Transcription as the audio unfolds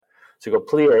So you go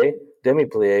plie,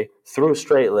 demi-plie, through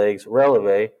straight legs,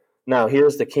 releve. Now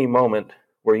here's the key moment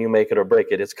where you make it or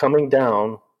break it. It's coming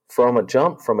down from a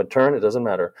jump, from a turn, it doesn't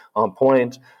matter, on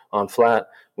point, on flat.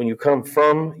 When you come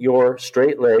from your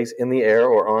straight legs in the air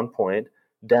or on point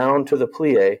down to the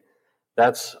plie,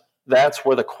 that's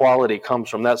where the quality comes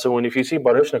from. So if you see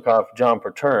Baryshnikov jump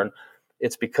or turn,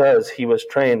 it's because he was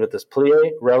trained with this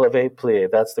plie, releve, plie.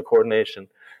 That's the coordination.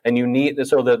 And you need,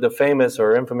 so the famous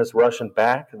or infamous Russian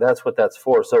back, that's what that's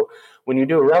for. So when you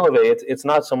do a releve, it's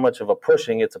not so much of a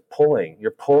pushing, it's a pulling. You're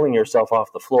pulling yourself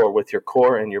off the floor with your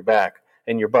core and your back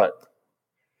and your butt.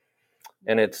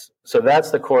 And so that's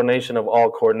the coordination of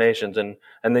all coordinations.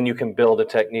 And then you can build a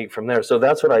technique from there. So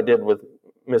that's what I did with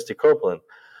Misty Copeland.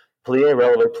 Plie,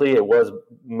 releve, plie was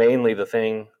mainly the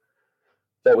thing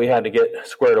that we had to get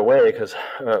squared away because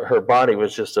her body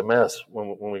was just a mess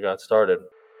when we got started.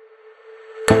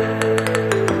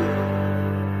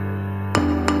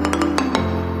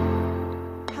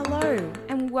 Hello,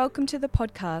 and welcome to the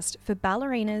podcast for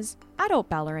ballerinas, adult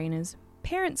ballerinas,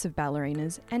 parents of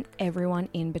ballerinas, and everyone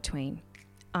in between.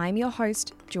 I'm your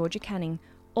host, Georgia Canning,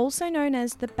 also known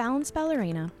as the Balanced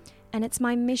Ballerina, and it's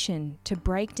my mission to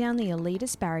break down the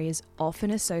elitist barriers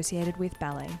often associated with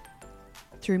ballet.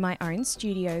 Through my own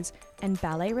studios and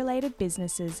ballet-related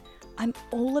businesses, I'm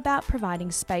all about providing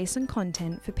space and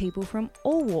content for people from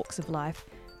all walks of life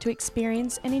to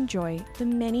experience and enjoy the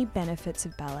many benefits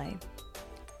of ballet.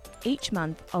 Each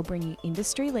month, I'll bring you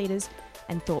industry leaders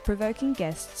and thought-provoking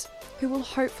guests who will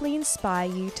hopefully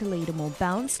inspire you to lead a more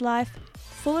balanced life,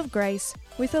 full of grace,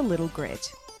 with a little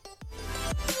grit.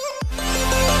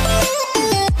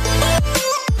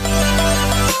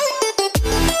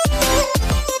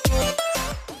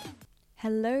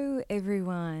 Hello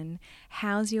everyone,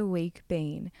 how's your week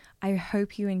been? I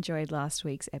hope you enjoyed last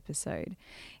week's episode.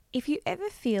 If you ever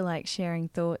feel like sharing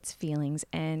thoughts, feelings,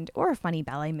 or a funny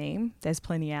ballet meme, there's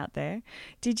plenty out there,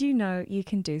 did you know you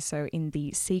can do so in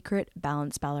the Secret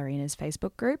Balanced Ballerinas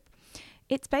Facebook group?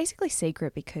 It's basically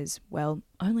secret because, well,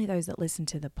 only those that listen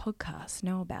to the podcast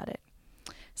know about it.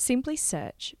 Simply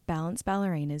search Balanced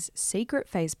Ballerinas secret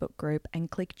Facebook group and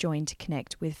click join to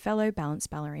connect with fellow balanced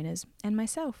ballerinas and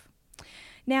myself.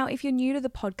 Now, if you're new to the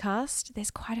podcast,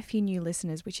 there's quite a few new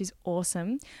listeners, which is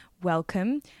awesome.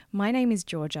 Welcome. My name is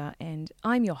Georgia and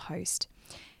I'm your host.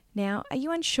 Now, are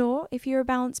you unsure if you're a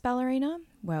balanced ballerina?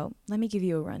 Well, let me give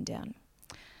you a rundown.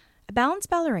 A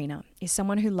balanced ballerina is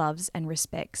someone who loves and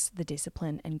respects the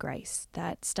discipline and grace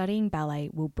that studying ballet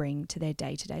will bring to their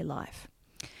day-to-day life.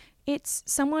 It's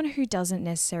someone who doesn't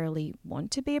necessarily want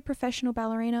to be a professional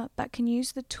ballerina, but can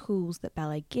use the tools that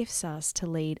ballet gifts us to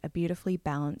lead a beautifully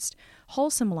balanced,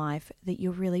 wholesome life that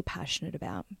you're really passionate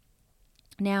about.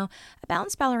 Now, a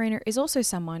balanced ballerina is also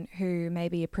someone who may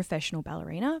be a professional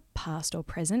ballerina, past or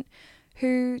present,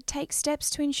 who takes steps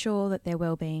to ensure that their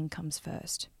well-being comes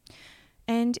first.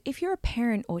 And if you're a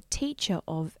parent or teacher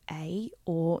of a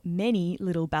or many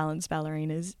little balanced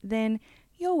ballerinas, then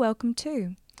you're welcome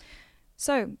too.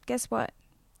 So guess what?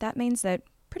 That means that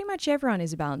pretty much everyone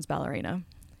is a balanced ballerina.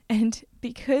 And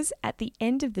because at the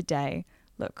end of the day,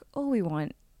 look, all we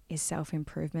want is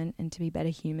self-improvement and to be better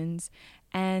humans.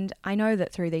 And I know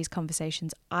that through these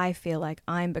conversations, I feel like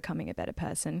I'm becoming a better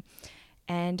person.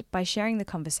 And by sharing the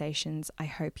conversations, I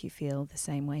hope you feel the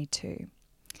same way too.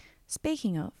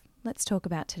 Speaking of, let's talk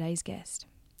about today's guest.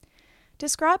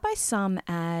 Described by some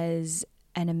as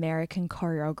an American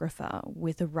choreographer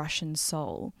with a Russian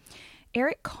soul,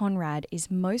 Eric Conrad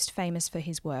is most famous for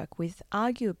his work with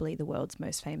arguably the world's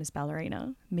most famous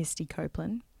ballerina, Misty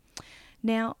Copeland.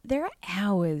 Now, there are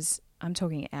hours, I'm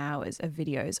talking hours, of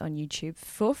videos on YouTube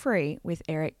for free with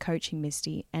Eric coaching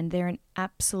Misty, and they're an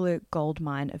absolute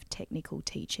goldmine of technical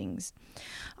teachings.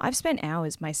 I've spent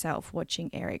hours myself watching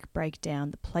Eric break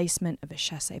down the placement of a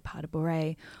chassé pas de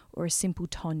bourrée or a simple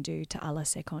tendu to à la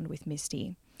seconde with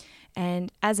Misty.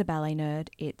 And as a ballet nerd,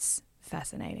 it's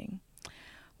fascinating.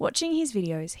 Watching his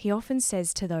videos, he often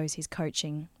says to those he's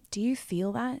coaching, "Do you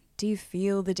feel that? Do you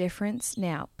feel the difference?"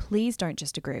 Now, please don't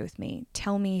just agree with me.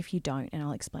 Tell me if you don't, and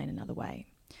I'll explain another way.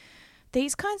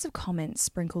 These kinds of comments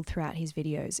sprinkled throughout his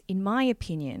videos, in my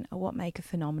opinion, are what make a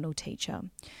phenomenal teacher,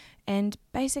 and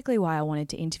basically why I wanted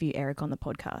to interview Eric on the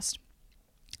podcast.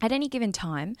 At any given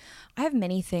time, I have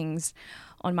many things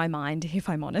on my mind, if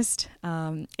I'm honest.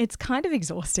 It's kind of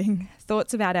exhausting.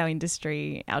 Thoughts about our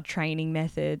industry, our training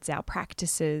methods, our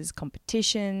practices,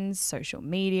 competitions, social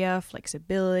media,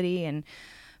 flexibility, and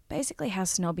basically how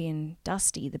snobby and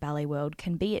dusty the ballet world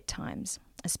can be at times,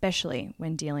 especially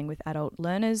when dealing with adult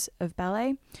learners of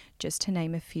ballet, just to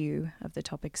name a few of the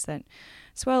topics that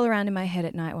swirl around in my head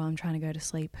at night while I'm trying to go to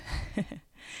sleep.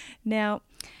 Now,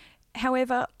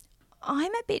 however,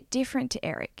 I'm a bit different to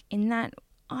Eric in that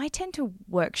I tend to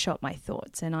workshop my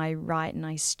thoughts and I write and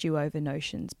I stew over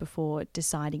notions before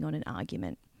deciding on an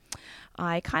argument.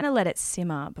 I kind of let it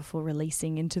simmer before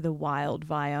releasing into the wild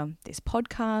via this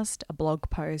podcast, a blog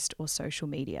post, or social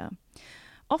media.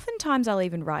 Oftentimes, I'll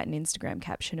even write an Instagram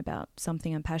caption about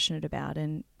something I'm passionate about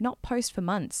and not post for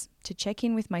months to check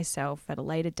in with myself at a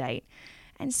later date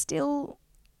and still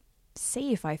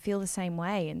see if I feel the same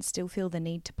way and still feel the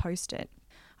need to post it.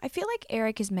 I feel like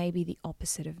Eric is maybe the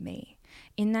opposite of me,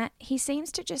 in that he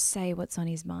seems to just say what's on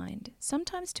his mind,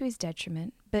 sometimes to his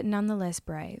detriment, but nonetheless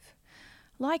brave.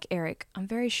 Like Eric, I'm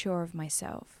very sure of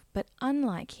myself, but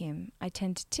unlike him, I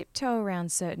tend to tiptoe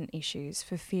around certain issues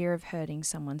for fear of hurting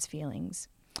someone's feelings.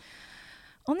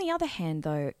 On the other hand,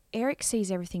 though, Eric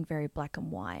sees everything very black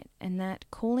and white, and that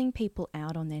calling people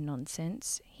out on their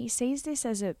nonsense, he sees this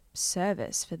as a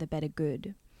service for the better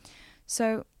good.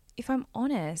 So, if I'm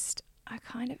honest, I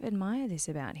kind of admire this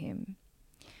about him.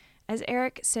 As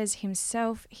Eric says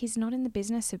himself, he's not in the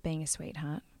business of being a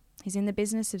sweetheart. He's in the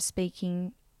business of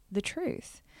speaking the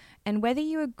truth. And whether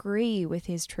you agree with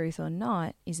his truth or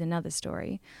not is another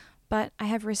story, but I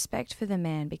have respect for the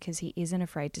man because he isn't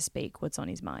afraid to speak what's on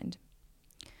his mind.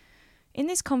 In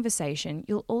this conversation,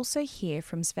 you'll also hear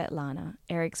from Svetlana,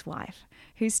 Eric's wife,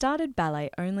 who started ballet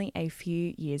only a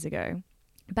few years ago.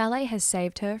 Ballet has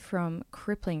saved her from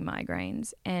crippling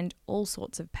migraines and all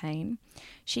sorts of pain.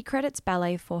 She credits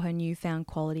ballet for her newfound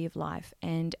quality of life,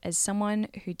 and as someone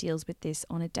who deals with this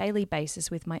on a daily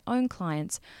basis with my own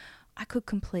clients, I could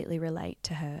completely relate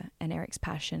to her and Eric's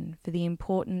passion for the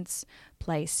importance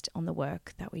placed on the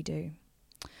work that we do.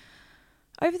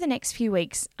 Over the next few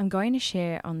weeks, I'm going to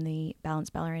share on the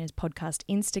Balanced Ballerinas podcast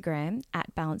Instagram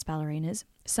at Balanced Ballerinas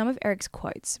some of Eric's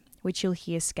quotes, which you'll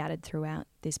hear scattered throughout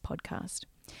this podcast.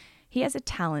 He has a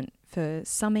talent for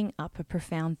summing up a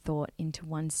profound thought into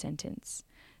one sentence.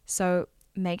 So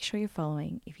make sure you're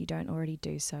following if you don't already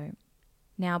do so.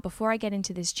 Now, before I get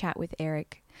into this chat with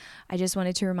Eric, I just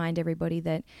wanted to remind everybody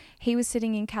that he was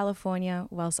sitting in California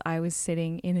whilst I was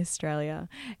sitting in Australia.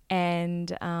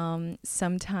 And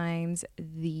sometimes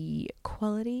the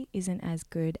quality isn't as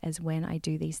good as when I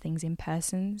do these things in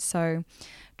person. So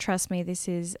trust me, this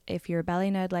is, if you're a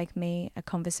ballet nerd like me, a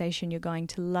conversation you're going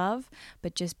to love,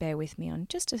 but just bear with me on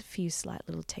just a few slight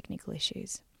little technical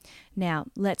issues. Now,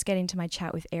 let's get into my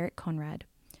chat with Eric Conrad,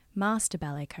 master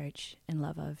ballet coach and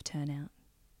lover of turnout.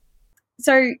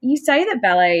 So you say that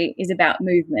ballet is about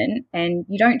movement and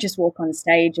you don't just walk on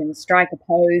stage and strike a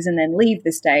pose and then leave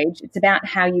the stage. It's about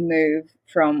how you move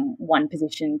from one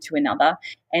position to another.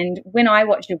 And when I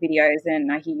watch your videos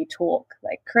and I hear you talk,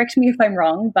 like, correct me if I'm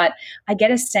wrong, but I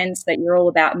get a sense that you're all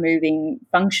about moving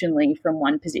functionally from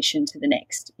one position to the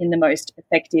next in the most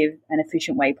effective and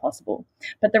efficient way possible.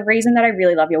 But the reason that I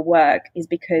really love your work is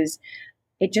because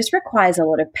it just requires a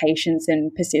lot of patience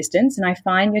and persistence. And I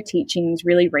find your teachings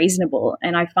really reasonable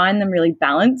and I find them really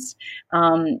balanced.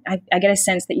 I get a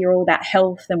sense that you're all about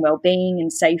health and well-being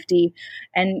and safety.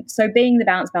 And so being the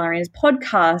Balanced Ballerinas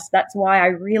podcast, that's why I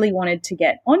really wanted to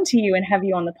get onto you and have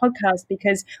you on the podcast,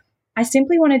 because I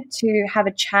simply wanted to have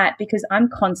a chat because I'm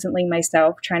constantly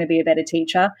myself trying to be a better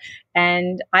teacher.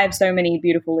 And I have so many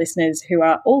beautiful listeners who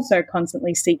are also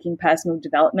constantly seeking personal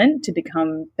development to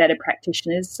become better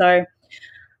practitioners. So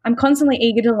I'm constantly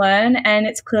eager to learn, and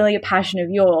it's clearly a passion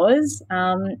of yours.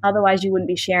 Otherwise, you wouldn't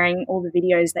be sharing all the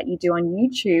videos that you do on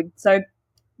YouTube. So,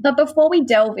 but before we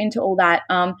delve into all that,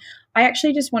 I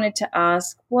actually just wanted to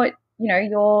ask what,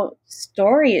 your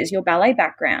story is, your ballet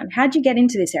background. How'd you get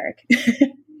into this, Eric?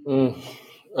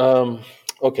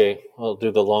 Okay, I'll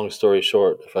do the long story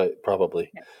short.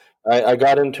 I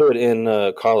got into it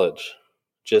in college.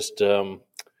 Just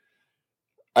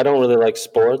I don't really like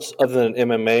sports other than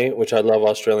MMA, which I love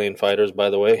Australian fighters, by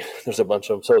the way. There's a bunch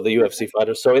of them. So the UFC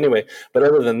fighters. So anyway, but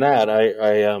other than that, I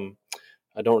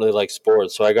don't really like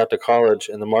sports. So I got to college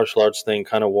and the martial arts thing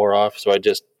kind of wore off. So I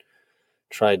just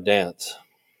tried dance.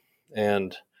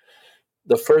 And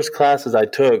the first classes I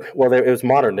took, it was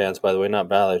modern dance, by the way, not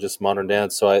ballet, just modern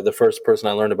dance. So the first person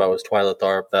I learned about was Twyla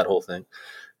Tharp, that whole thing.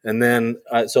 And then,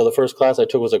 so the first class I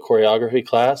took was a choreography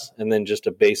class and then just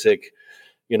a basic,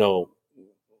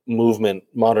 movement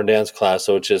modern dance class.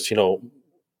 So it's just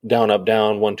down, up,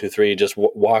 down, 1, 2, 3, just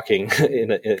walking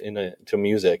to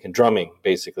music and drumming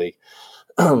basically.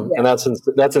 And that's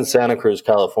in Santa Cruz,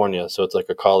 California. So it's like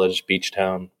a college beach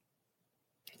town,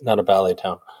 not a ballet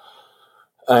town.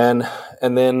 And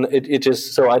then it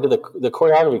just, so I did the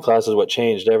choreography class is what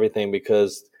changed everything,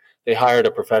 because they hired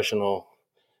a professional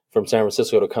from San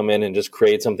Francisco to come in and just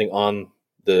create something on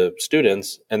the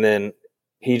students. And then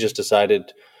he just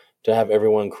decided to have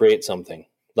everyone create something.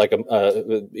 like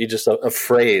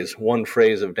one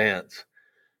phrase of dance.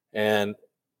 And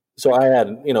so I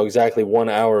had, exactly 1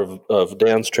 hour of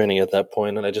dance training at that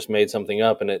point, and I just made something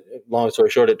up. And long story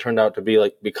short, it turned out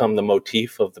to become the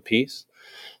motif of the piece.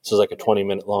 So it's like a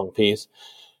 20-minute long piece.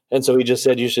 And so he just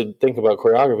said, you should think about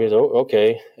choreography. So,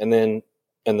 okay. And then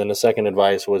the second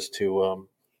advice was to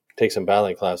take some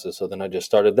ballet classes. So then I just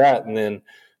started that, and then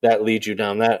that leads you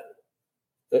down that,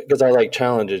 because I like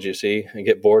challenges, you see, and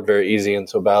get bored very easy. And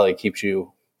so ballet keeps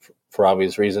you, for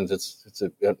obvious reasons, it's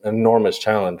an enormous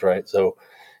challenge, right? So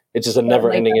it's just a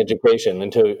never-ending education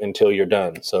until you're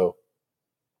done. So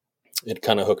it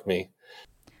kind of hooked me.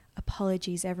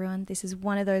 Apologies, everyone. This is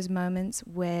one of those moments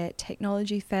where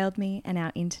technology failed me and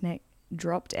our internet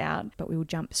dropped out, but we will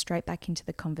jump straight back into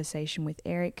the conversation with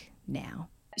Eric now.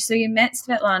 So you met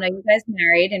Svetlana, you guys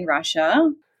married in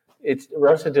Russia.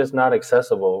 Russia just not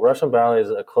accessible. Russian ballet is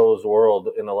a closed world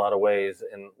in a lot of ways,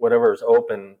 and whatever is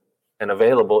open and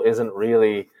available isn't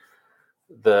really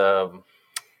the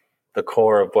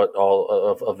core of what all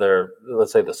of their,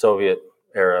 let's say, the Soviet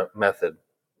era method,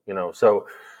 So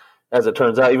as it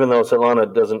turns out, even though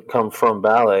Svetlana doesn't come from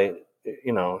ballet,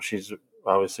 she's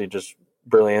obviously just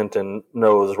brilliant and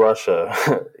knows Russia,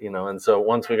 And so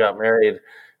once we got married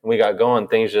and we got going,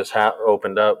 things just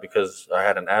opened up because I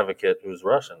had an advocate who's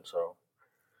Russian,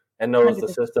 and knows 100%. The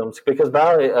systems. Because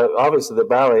ballet, obviously, the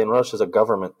ballet in Russia is a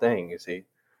government thing, you see.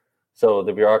 So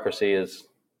the bureaucracy is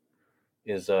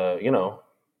it's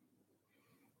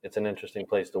an interesting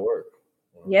place to work.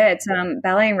 Yeah, it's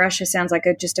ballet in Russia sounds like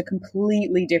just a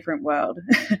completely different world.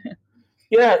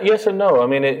 Yeah, yes and no. I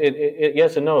mean, it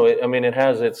yes and no. It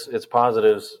has its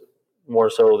positives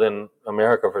more so than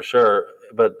America for sure,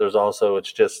 but there's also,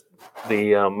 it's just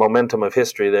the momentum of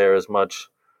history there is much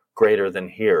greater than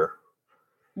here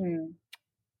in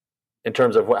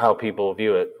terms of how people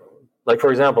view it. Like,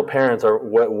 for example, parents are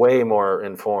way more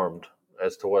informed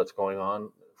as to what's going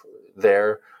on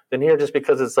there than here, just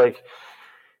because it's like,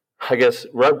 I guess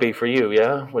rugby for you,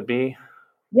 would be.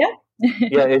 Yeah.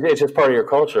 Yeah, it's just part of your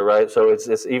culture, right? So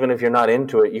it's even if you're not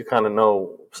into it, you kind of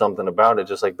know something about it,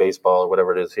 just like baseball or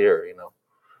whatever it is here,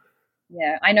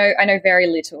 Yeah, I know very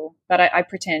little, but I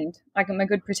pretend. I'm a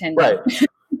good pretender. Right.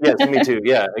 Yes, me too.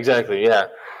 Yeah, exactly. Yeah.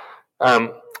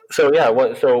 So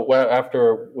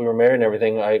after we were married and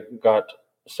everything, I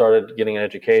started getting an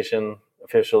education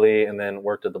officially, and then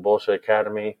worked at the Bolshoi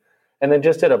Academy. And then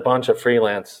just did a bunch of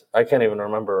freelance. I can't even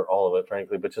remember all of it,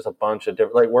 frankly, but just a bunch of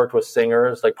different, worked with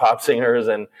singers, like pop singers,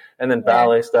 and then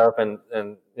ballet stuff, and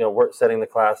setting the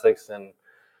classics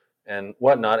and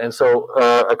whatnot. And so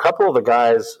a couple of the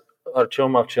guys,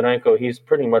 Artyom Ovcharenko, he's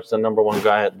pretty much the number one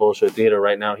guy at Bolshoi Theater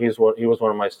right now. He was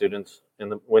one of my students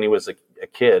when he was a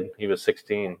kid. He was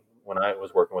 16 when I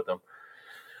was working with him.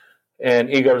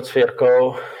 And Igor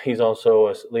Tsverko, he's also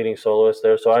a leading soloist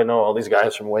there. So I know all these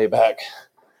guys from way back.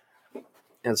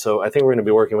 And so I think we're going to be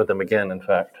working with them again, in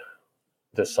fact,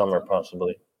 this summer,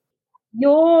 possibly.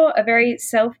 You're a very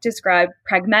self-described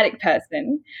pragmatic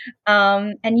person,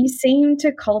 and you seem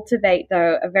to cultivate,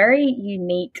 though, a very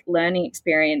unique learning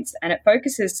experience, and it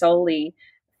focuses solely,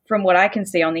 from what I can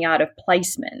see, on the art of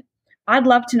placement. I'd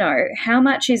love to know, how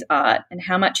much is art and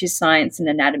how much is science and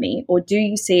anatomy, or do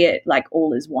you see it like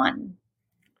all as one?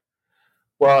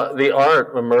 Well, the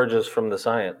art emerges from the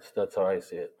science. That's how I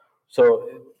see it.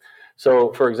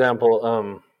 So, for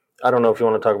example, I don't know if you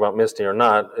want to talk about Misty or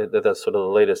not. That's sort of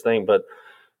the latest thing, but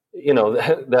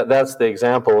that's the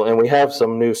example. And we have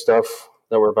some new stuff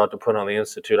that we're about to put on the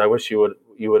Institute. I wish you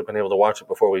would have been able to watch it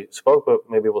before we spoke, but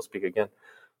maybe we'll speak again.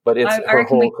 But it's her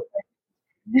whole.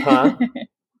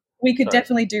 We could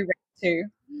definitely do that too.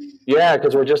 Yeah,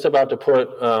 because we're just about to put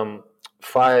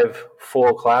 5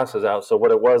 full classes out. So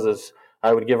what it was is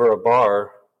I would give her a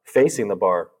bar facing the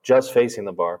bar, just facing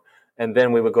the bar. And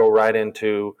then we would go right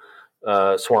into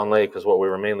Swan Lake is what we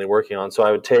were mainly working on. So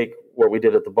I would take what we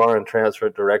did at the bar and transfer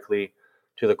it directly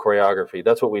to the choreography.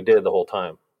 That's what we did the whole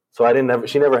time. So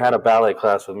she never had a ballet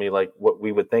class with me like what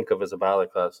we would think of as a ballet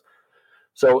class.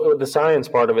 So the science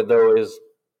part of it, though, is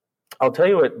I'll tell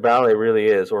you what ballet really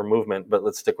is, or movement, but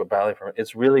let's stick with ballet for a minute.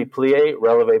 It's really plie,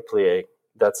 releve, plie.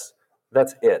 That's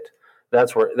it.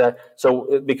 That's where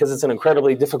so because it's an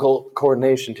incredibly difficult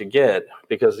coordination to get,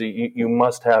 because you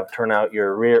must have turn out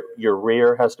your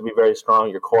rear has to be very strong,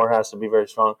 your core has to be very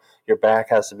strong, your back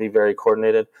has to be very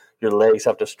coordinated, your legs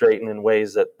have to straighten in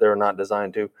ways that they're not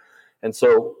designed to. And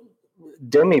so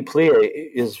demi plie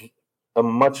is a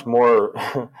much more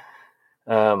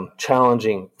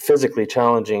physically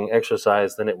challenging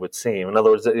exercise than it would seem. In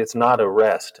other words, it's not a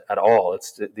rest at all.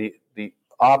 It's the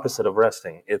opposite of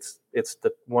resting. It's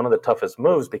one of the toughest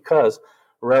moves, because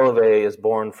releve is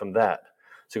born from that.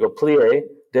 So you go plie,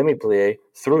 demi-plie,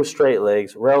 through straight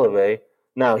legs, releve.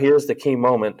 Now here's the key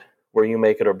moment where you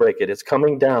make it or break it. It's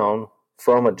coming down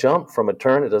from a jump, from a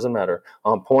turn, it doesn't matter,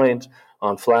 on point,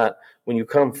 on flat. When you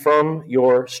come from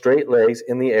your straight legs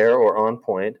in the air or on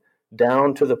point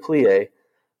down to the plie,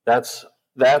 that's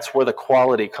where the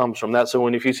quality comes from. So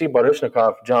if you see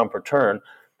Baryshnikov jump or turn,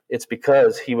 it's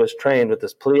because he was trained with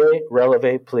this plie,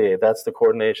 releve, plie. That's the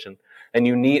coordination. And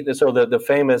you need, so the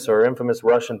famous or infamous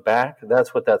Russian back,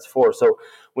 that's what that's for. So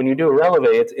when you do a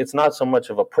releve, it's not so much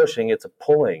of a pushing, it's a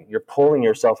pulling. You're pulling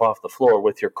yourself off the floor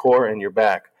with your core and your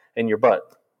back and your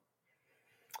butt.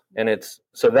 And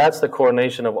so that's the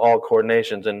coordination of all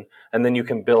coordinations. And then you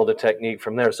can build a technique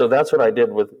from there. So that's what I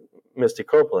did with Misty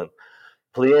Copeland.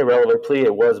 Plie, releve,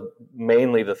 plie was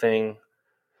mainly the thing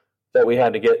that we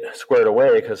had to get squared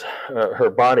away because her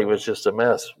body was just a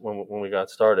mess when we got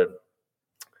started.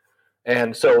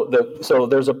 And so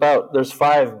there's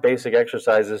 5 basic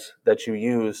exercises that you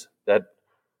use that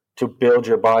to build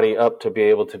your body up to be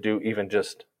able to do even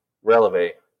just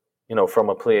releve, from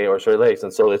a plie or straight legs.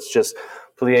 And so it's just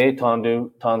plie, tendu,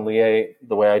 tend lié,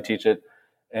 the way I teach it,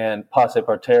 and passe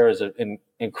parterre is an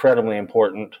incredibly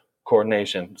important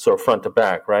coordination. So front to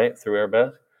back, right, through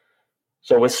arabesque.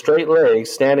 So with straight legs,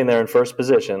 standing there in first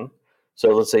position. So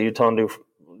let's say you tendu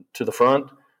to the front,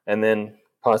 and then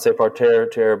passe parterre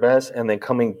to arabesque, and then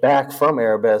coming back from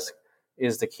arabesque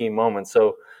is the key moment.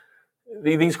 So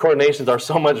these coordinations are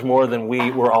so much more than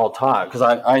we were all taught, because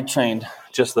I trained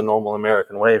just the normal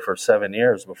American way for 7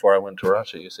 years before I went to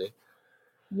Russia, you see.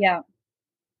 Yeah.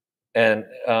 And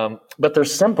but they're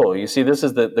simple. You see, this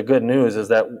is the good news, is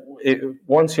that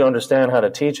once you understand how to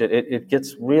teach it, it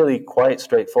gets really quite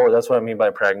straightforward. That's what I mean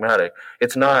by pragmatic.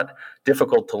 It's not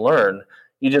difficult to learn.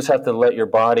 You just have to let your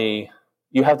body,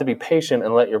 you have to be patient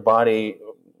and let your body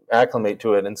acclimate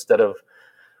to it, instead of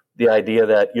the idea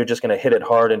that you're just going to hit it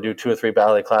hard and do 2 or 3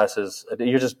 ballet classes.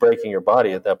 You're just breaking your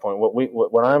body at that point.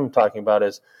 What I'm talking about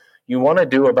is you want to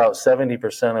do about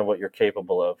 70% of what you're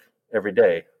capable of every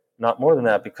day. Not more than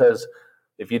that, because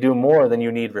if you do more, then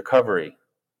you need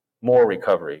more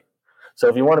recovery. So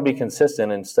if you want to be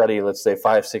consistent and study, let's say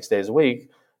 5-6 days a week,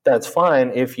 that's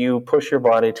fine if you push your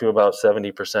body to about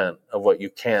 70% of what you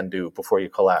can do before you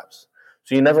collapse.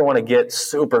 So you never want to get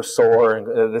super sore.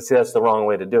 That's the wrong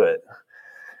way to do it.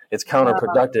 It's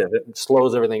counterproductive. It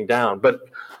slows everything down. But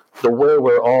the way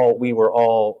we were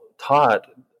all taught,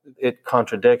 it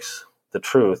contradicts the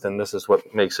truth, and this is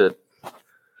what makes it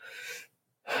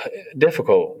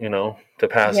difficult, to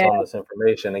pass on this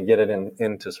information and get it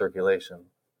into circulation.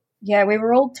 Yeah, we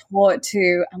were all taught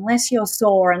to, unless you're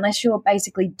sore, unless you're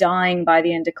basically dying by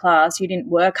the end of class, you didn't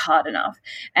work hard enough.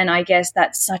 And I guess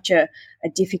that's such a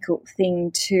difficult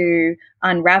thing to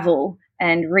unravel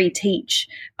and reteach.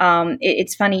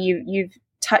 It's funny, you've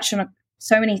touched on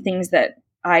so many things that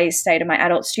I say to my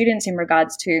adult students in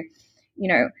regards to,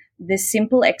 the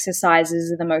simple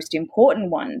exercises are the most important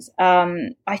ones.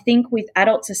 I think with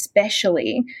adults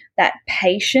especially, that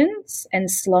patience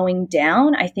and slowing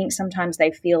down, I think sometimes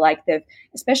they feel like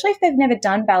especially if they've never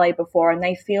done ballet before, and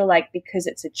they feel like because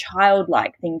it's a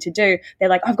childlike thing to do, they're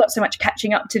like, I've got so much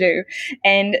catching up to do.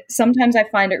 And sometimes I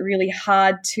find it really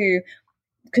hard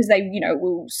because they,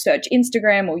 will search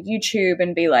Instagram or YouTube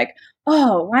and be like,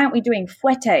 oh, why aren't we doing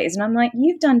fouettes? And I'm like,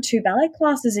 you've done 2 ballet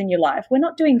classes in your life. We're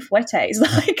not doing fouettes.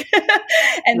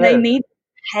 They need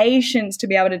patience to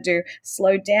be able to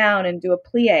slow down and do a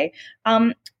plie.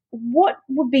 What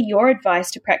would be your advice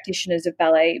to practitioners of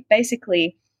ballet,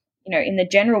 basically, in the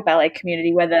general ballet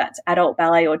community, whether that's adult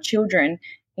ballet or children,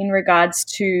 in regards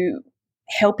to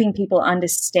helping people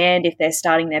understand, if they're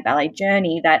starting their ballet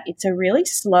journey, that it's a really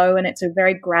slow and it's a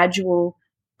very gradual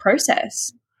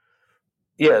process?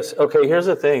 Yes. Okay. Here's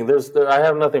the thing. I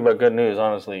have nothing but good news,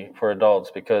 honestly, for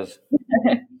adults, because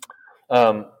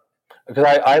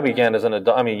I began as an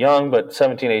adult. Young, but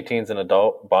 17, 18 is an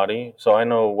adult body, so I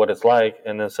know what it's like.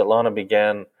 And then Svetlana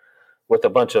began with a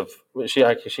bunch of, she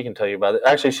can tell you about it.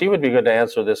 Actually, she would be good to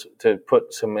answer this, to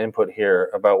put some input here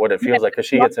about what it feels like, because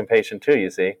she gets impatient too, you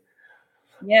see.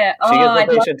 Yeah. She gets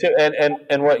impatient too.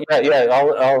 And what,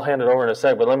 I'll hand it over in a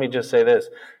sec, but let me just say this,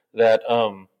 that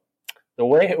the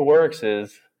way it works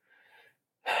is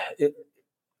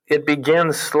it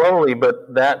begins slowly,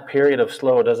 but that period of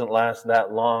slow doesn't last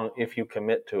that long if you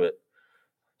commit to it.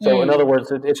 So in other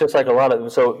words, it's just like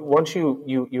so once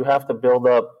you have to build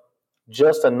up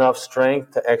just enough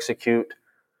strength to execute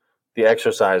the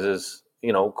exercises,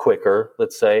 quicker,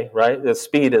 let's say, right? The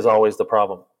speed is always the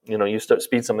problem. You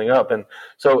speed something up. And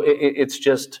so it's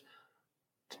just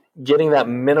getting that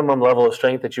minimum level of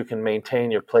strength that you can maintain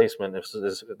your placement. This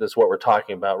is what we're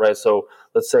talking about, right? So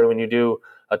let's say when you do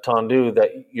a tendu,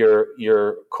 that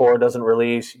your core doesn't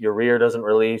release, your rear doesn't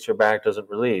release, your back doesn't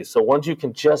release. So once you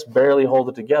can just barely hold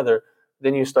it together,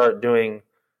 then you start doing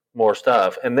more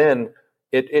stuff, and then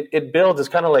it builds. It's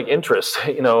kind of like interest,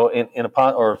 in a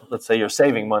pot, or let's say you're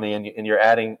saving money and you're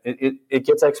adding. It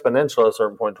gets exponential at a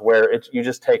certain point to where you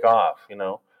just take off,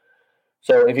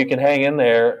 So if you can hang in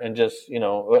there and just,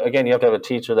 again, you have to have a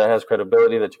teacher that has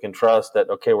credibility, that you can trust, that,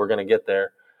 okay, we're going to get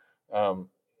there.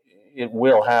 It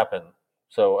will happen.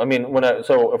 So, I mean,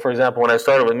 for example, when I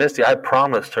started with Misty, I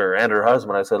promised her and her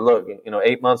husband, I said, look,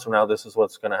 8 months from now, this is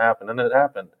what's going to happen. And it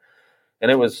happened. And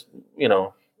it was,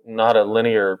 not a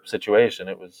linear situation.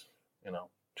 It was,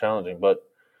 challenging. But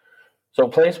so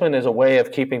placement is a way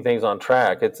of keeping things on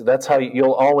track. That's how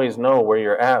you'll always know where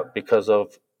you're at, because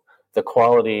of the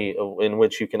quality in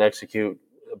which you can execute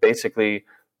basically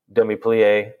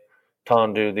demi-plie,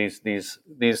 tendu.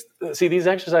 These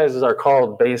exercises are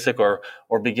called basic or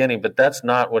beginning, but that's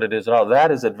not what it is at all. That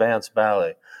is advanced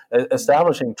ballet.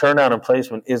 Establishing turnout and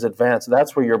placement is advanced.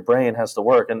 That's where your brain has to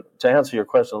work. And to answer your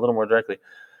question a little more directly,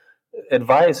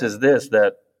 advice is this,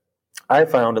 that I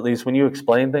found, at least when you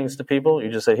explain things to people, you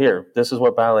just say, here, this is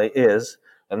what ballet is,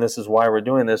 and this is why we're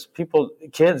doing this.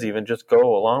 Kids even just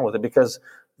go along with it, because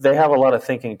they have a lot of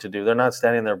thinking to do. They're not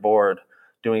standing there bored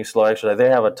doing slow exercise. They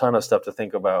have a ton of stuff to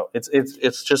think about.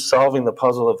 It's just solving the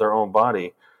puzzle of their own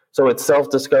body. So it's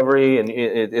self-discovery, and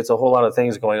it's a whole lot of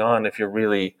things going on if you're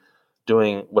really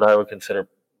doing what I would consider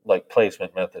like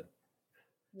placement method.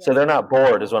 Yeah. So they're not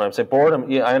bored, is what I'm saying. Boredom,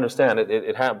 yeah, I understand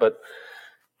it but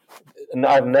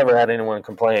I've never had anyone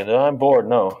complain, oh, I'm bored.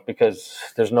 No, because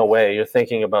there's no way. You're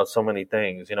thinking about so many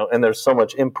things, and there's so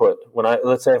much input.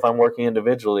 Let's say if I'm working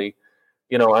individually,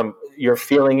 you're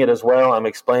feeling it as well. I'm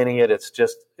explaining it. It's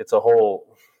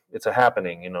a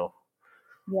happening,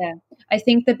 Yeah, I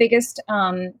think the biggest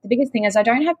thing is I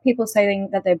don't have people saying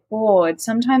that they're bored.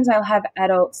 Sometimes I'll have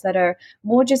adults that are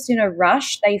more just in a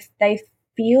rush. They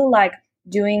feel like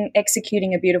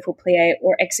executing a beautiful plie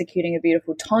or executing a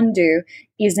beautiful tendu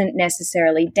isn't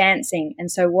necessarily dancing. And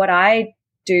so what I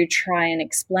do try and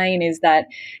explain is that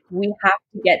we have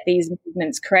to get these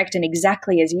movements correct and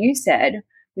exactly as you said,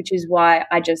 which is why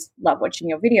I just love watching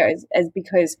your videos,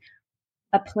 because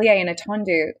a plie and a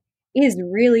tendu is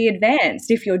really advanced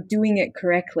if you're doing it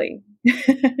correctly.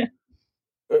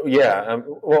 Yeah.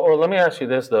 Well, let me ask you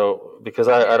this though, because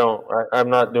I'm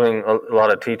not doing a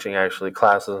lot of teaching, actually,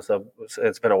 classes and stuff.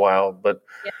 It's been a while, but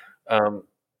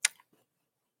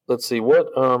let's see.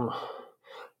 What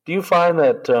do you find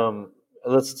that?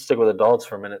 Let's stick with adults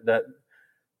for a minute. That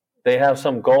they have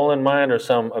some goal in mind or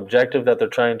some objective that they're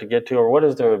trying to get to, or what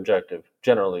is their objective,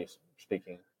 generally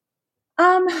speaking?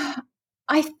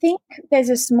 I think there's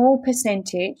a small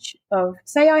percentage of,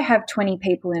 say I have 20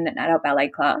 people in an adult ballet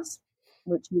class,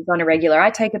 which is on a regular.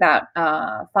 I take about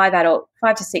 5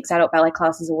 to 6 adult ballet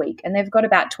classes a week, and they've got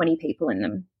about 20 people in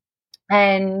them.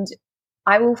 And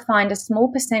I will find a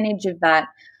small percentage of that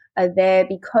are there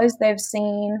because they've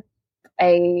seen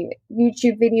a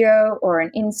YouTube video or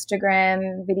an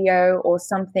Instagram video or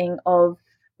something of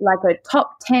like a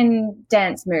top 10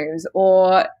 dance moves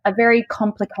or a very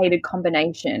complicated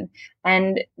combination,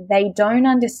 and they don't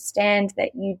understand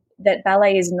that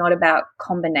ballet is not about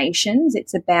combinations.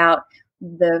 It's about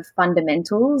the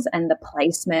fundamentals and the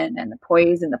placement and the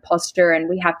poise and the posture, and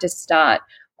we have to start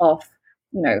off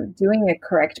doing a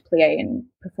correct plie and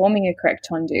performing a correct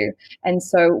tendu. And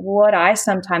so what I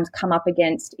sometimes come up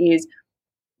against is,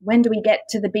 when do we get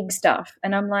to the big stuff?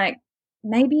 And I'm like,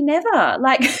 maybe never.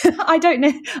 Like, I don't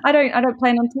know. I don't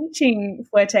plan on teaching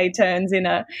fouette turns in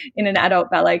an adult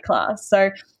ballet class.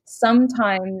 So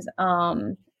sometimes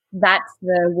that's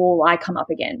the wall I come up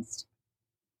against.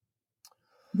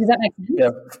 Does that make sense? Yeah.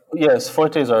 Yes.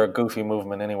 Fouettes are a goofy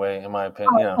movement anyway, in my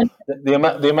opinion.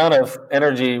 The amount of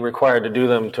energy required to do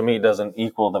them, to me, doesn't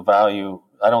equal the value.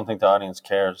 I don't think the audience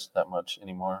cares that much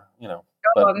anymore. Yeah.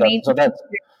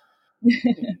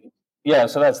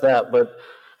 So that's that. But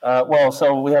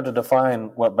so we have to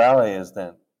define what ballet is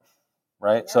then,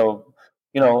 right? Yeah. So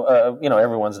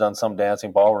everyone's done some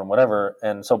dancing, ballroom, whatever,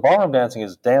 and so ballroom dancing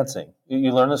is dancing.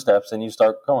 You learn the steps and you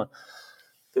start going.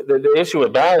 The issue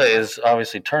with ballet is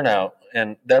obviously turnout,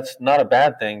 and that's not a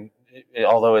bad thing,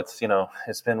 although it's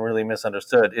been really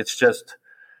misunderstood. It's just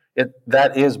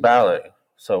that is ballet.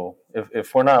 So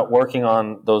if we're not working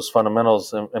on those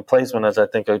fundamentals, and placement is, I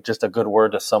think, just a good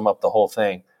word to sum up the whole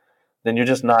thing, then you're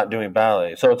just not doing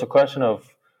ballet. So it's a question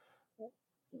of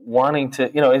wanting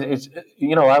to,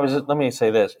 let me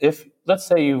say this. If, let's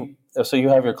say you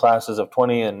have your classes of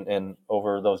 20 and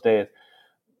over those days,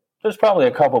 there's probably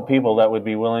a couple people that would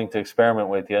be willing to experiment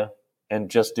with you and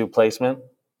just do placement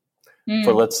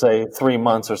for, let's say, 3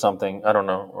 months or something. I don't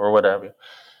know, or whatever.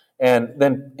 And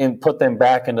then put them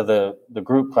back into the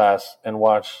group class and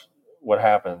watch what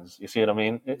happens. You see what I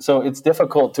mean? So it's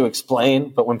difficult to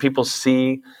explain, but when people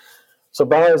see, so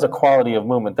ballet is a quality of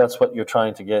movement. That's what you're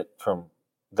trying to get from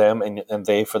them and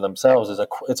they for themselves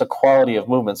it's a quality of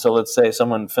movement. So let's say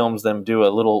someone films them do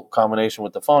a little combination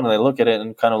with the phone and they look at it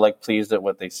and kind of like pleased at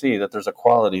what they see, that there's a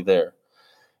quality there.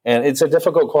 And it's a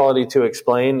difficult quality to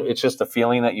explain. It's just a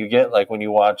feeling that you get, like when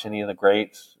you watch any of the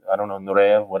greats, I don't know,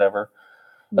 Nureyev, whatever,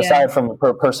 aside from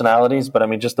personalities, but I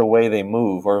mean, just the way they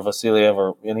move, or Vasiliev,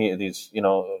 or any of these,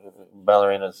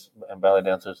 ballerinas and ballet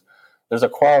dancers, there's a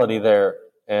quality there.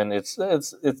 And it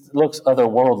looks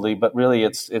otherworldly, but really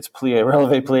it's plie,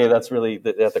 releve plie. That's really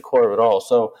at the core of it all.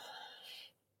 So,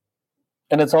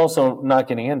 and it's also not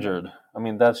getting injured. I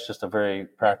mean, that's just a very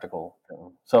practical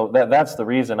thing. So that's the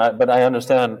reason. But I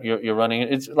understand you're running.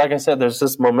 It's like I said, there's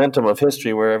this momentum of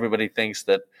history where everybody thinks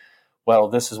that, well,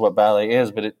 this is what ballet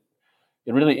is, but it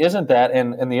really isn't that.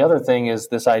 And the other thing is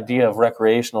this idea of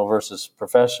recreational versus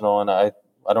professional. And I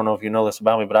don't know if you know this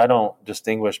about me, but I don't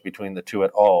distinguish between the two at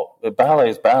all.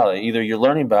 Ballet is ballet. Either you're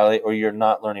learning ballet or you're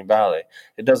not learning ballet.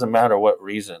 It doesn't matter what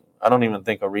reason. I don't even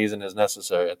think a reason is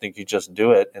necessary. I think you just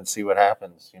do it and see what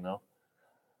happens,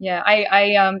 Yeah,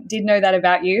 I did know that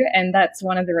about you, and that's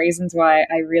one of the reasons why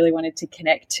I really wanted to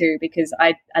connect too, because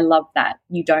I love that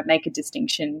you don't make a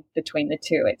distinction between the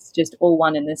two. It's just all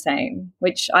one and the same,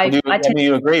 which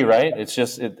you agree, right? It's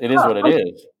just, it is what it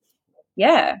is.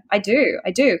 Yeah, I do.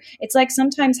 It's like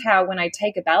sometimes how when I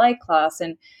take a ballet class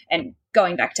and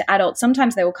going back to adults,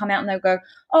 sometimes they will come out and they'll go,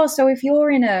 oh, so if you're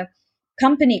in a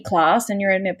company class and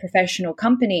you're in a professional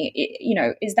company,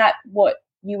 is that what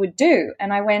you would do?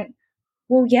 And I went,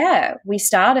 well, yeah, we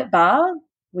start at bar,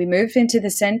 we move into the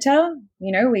center,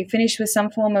 we finish with some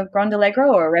form of Grand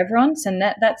Allegro or a Reverence, and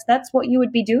that's what you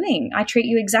would be doing. I treat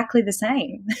you exactly the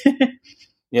same.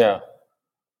 Yeah.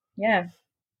 Yeah.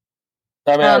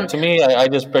 I mean, to me, I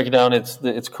just break it down.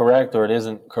 It's correct or it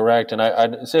isn't correct, and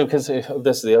I say, because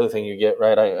this is the other thing you get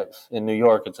right. In New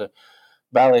York, it's a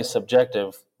ballet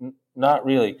subjective. Not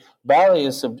really. Ballet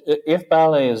is if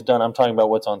ballet is done. I'm talking about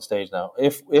what's on stage now.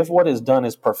 If what is done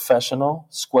is professional,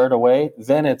 squared away,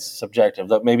 then it's subjective.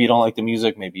 That maybe you don't like the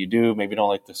music, maybe you do, maybe you don't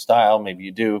like the style, maybe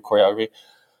you do choreography.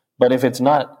 But if it's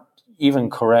not even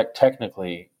correct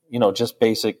technically, just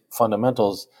basic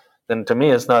fundamentals, then to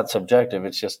me it's not subjective.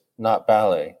 It's just not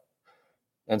ballet.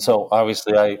 And so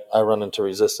obviously I run into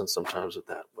resistance sometimes with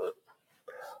that. But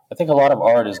I think a lot of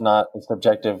art is not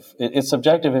subjective. It's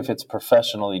subjective if it's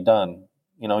professionally done,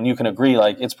 and you can agree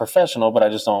like it's professional, but I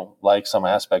just don't like some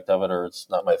aspect of it, or it's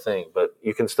not my thing. But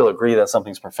you can still agree that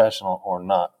something's professional or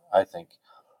not, I think.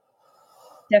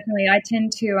 Definitely. I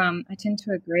tend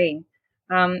to agree.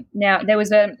 Now there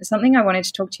was something I wanted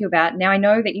to talk to you about. Now I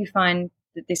know that you find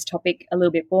this topic a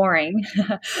little bit boring,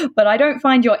 but I don't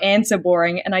find your answer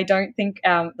boring, and I don't think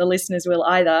the listeners will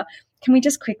either. Can we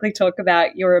just quickly talk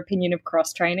about your opinion of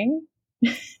cross training?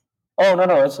 Oh,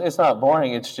 no, it's not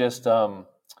boring. It's just,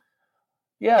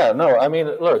 yeah, no. I mean,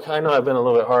 look, I know I've been a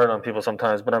little bit hard on people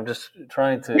sometimes, but I'm just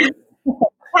trying to.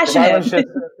 Passionate.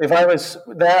 If I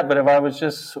was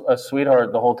just a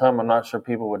sweetheart the whole time, I'm not sure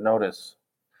people would notice.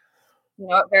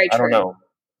 Very true. I don't know.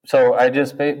 So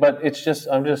but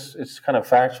it's kind of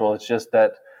factual. It's just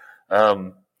that,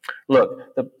 look,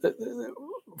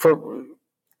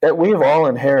 we've all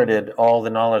inherited all the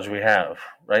knowledge we have,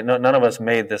 right? None of us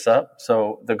made this up.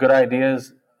 So the good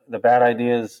ideas, the bad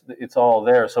ideas, it's all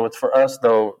there. So it's for us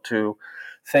though to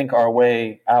think our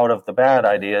way out of the bad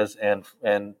ideas and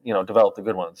develop the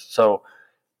good ones. So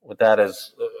with that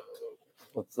as,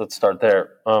 let's start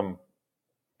there.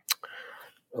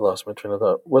 I lost my train of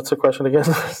thought. What's the question again?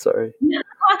 Sorry.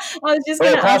 I was just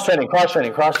going to cross training.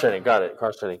 Got it.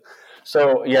 Cross training.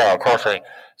 So yeah, cross training.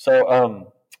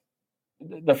 So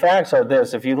the facts are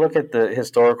this: if you look at the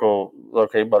historical,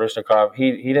 Baryshnikov,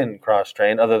 he didn't cross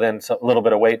train other than a little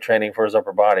bit of weight training for his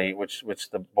upper body, which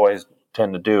the boys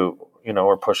tend to do,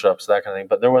 or push ups, that kind of thing.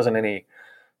 But there wasn't any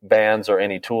bands or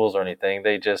any tools or anything.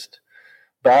 They just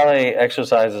ballet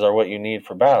exercises are what you need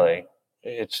for ballet.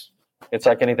 It's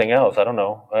like anything else. I don't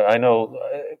know. I know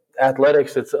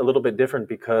athletics. It's a little bit different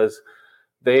because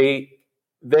they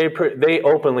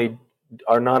openly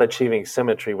are not achieving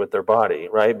symmetry with their body,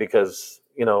 right? Because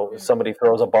somebody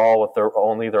throws a ball with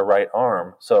only their right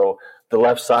arm, so the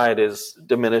left side is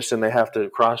diminished, and they have to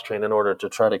cross train in order to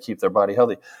try to keep their body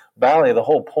healthy. Ballet, the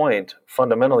whole point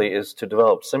fundamentally is to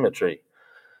develop symmetry.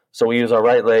 So we use our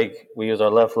right leg, we use our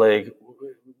left leg.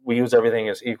 we use everything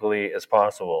as equally as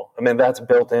possible. I mean, that's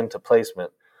built into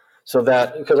placement. So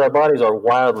that, because our bodies are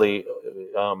wildly,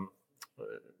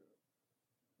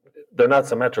 they're not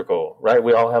symmetrical, right?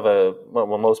 We all have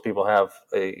most people have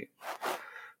a,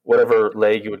 whatever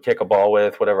leg you would kick a ball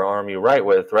with, whatever arm you write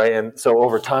with, right? And so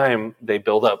over time, they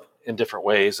build up in different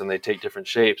ways and they take different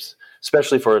shapes,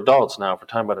 especially for adults now. If we're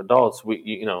talking about adults,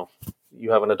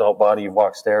 you have an adult body, you've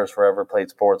walked stairs forever, played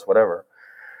sports, whatever.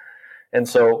 And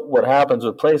so what happens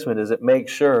with placement is it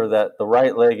makes sure that the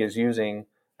right leg is using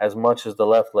as much as the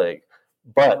left leg.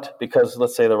 But because,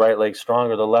 let's say, the right leg's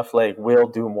stronger, the left leg will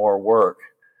do more work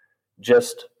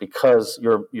just because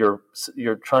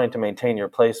you're trying to maintain your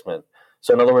placement.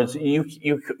 So in other words,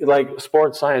 you like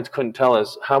sports science couldn't tell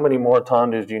us how many more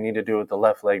tendus do you need to do with the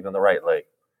left leg than the right leg.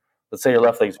 Let's say your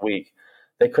left leg's weak.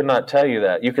 They could not tell you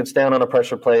that. You could stand on a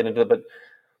pressure plate and do it, but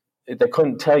they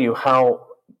couldn't tell you how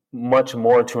much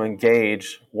more to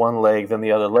engage one leg than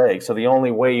the other leg. So the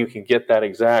only way you can get that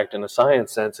exact in a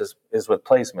science sense is with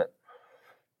placement.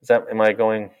 Am I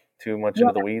going too much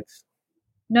into the weeds?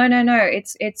 No.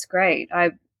 It's great.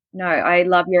 I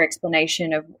love your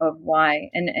explanation of why,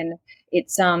 and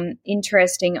it's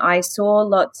interesting. I saw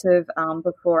lots of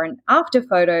before and after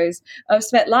photos of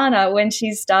Svetlana when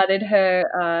she started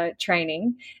her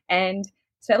training. And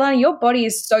Svetlana, your body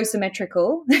is so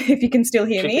symmetrical. If you can still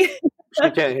hear me, she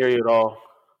can't hear you at all.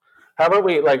 How about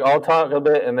I'll talk a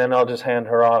bit and then I'll just hand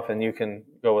her off and you can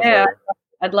go with her.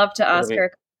 I'd love to ask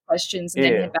her questions and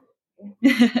then head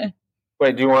back.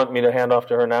 Wait, do you want me to hand off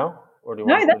to her now, or do you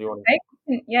want?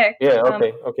 Great. Yeah. Yeah.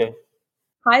 Okay.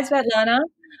 Hi, Svetlana.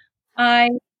 I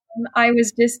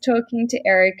was just talking to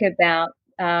Eric about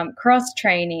cross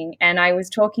training, and I was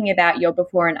talking about your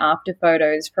before and after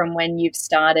photos from when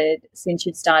since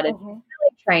you've started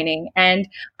training, and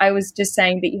I was just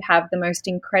saying that you have the most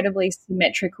incredibly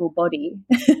symmetrical body.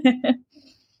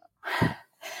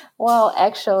 Well,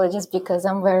 actually, just because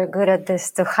I'm very good at this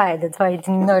to hide, that's why I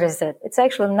didn't notice it. It's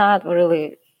actually not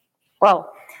really,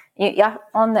 well,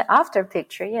 on the after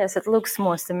picture, yes, it looks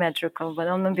more symmetrical, but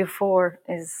on the before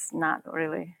is not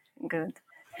really good.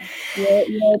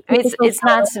 It's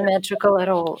not symmetrical at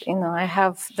all. I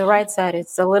have the right side,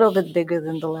 it's a little bit bigger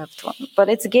than the left one, but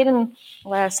it's getting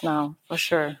less now, for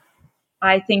sure.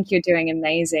 I think you're doing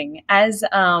amazing. As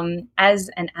an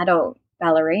adult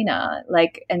ballerina,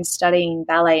 and studying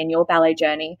ballet in your ballet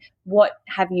journey, what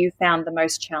have you found the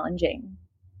most challenging?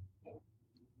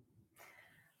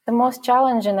 The most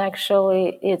challenging,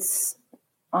 actually, it's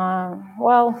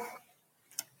to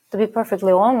be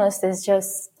perfectly honest, is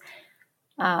just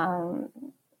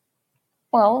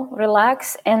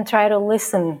relax and try to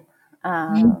listen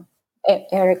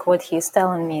Eric what he's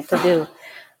telling me to do.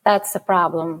 That's the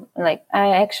problem. I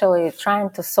actually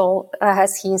trying to solve,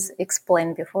 as he's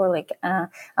explained before,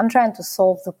 I'm trying to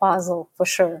solve the puzzle for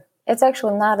sure. It's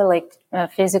actually not a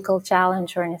physical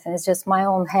challenge or anything. It's just my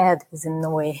own head is in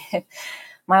the way,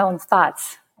 my own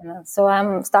thoughts. So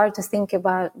I'm starting to think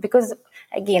about, because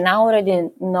again, I already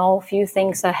know a few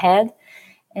things ahead,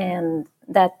 and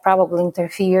that probably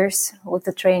interferes with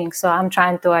the training. So I'm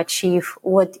trying to achieve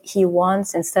what he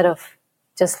wants instead of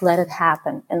just let it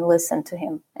happen and listen to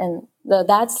him. And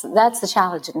that's the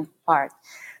challenging part,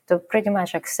 to pretty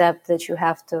much accept that you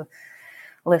have to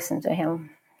listen to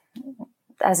him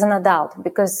as an adult.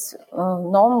 Because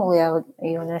normally I would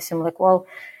assume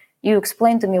you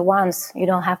explain to me once, you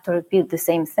don't have to repeat the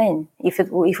same thing. If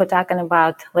we're talking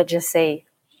about, let's just say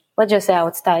I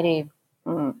would study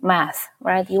math,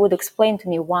 right? You would explain to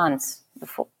me once,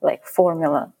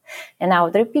 formula, and I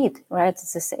would repeat, right?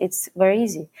 It's very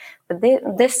easy. But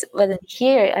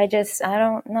here, I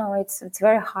don't know. It's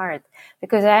very hard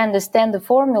because I understand the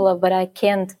formula, but I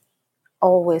can't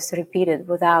always repeat it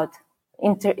without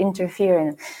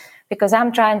interfering. Because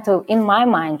I'm trying to, in my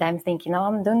mind, I'm thinking,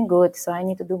 I'm doing good, so I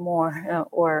need to do more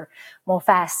or more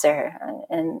faster,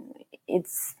 and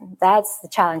that's the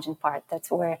challenging part. That's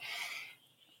where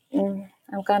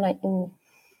I'm kind of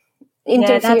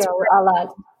interfere a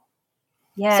lot.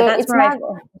 Yeah, so that's it's where not.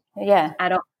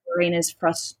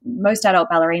 Most adult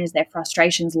ballerinas, their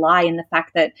frustrations lie in the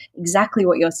fact that exactly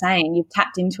what you're saying, you've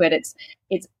tapped into it.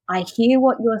 It's I hear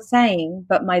what you're saying,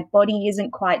 but my body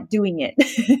isn't quite doing it.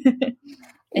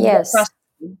 Yes.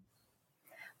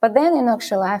 But then,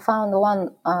 actually, I found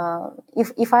one.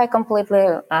 If I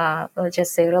completely, let's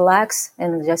just say, relax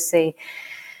and just say,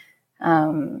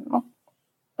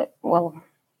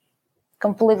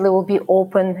 completely will be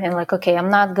open and okay, I'm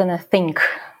not gonna think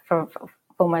for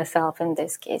myself in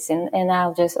this case, and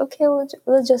I'll just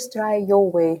let's just try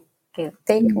your way. Okay,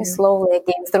 take me slowly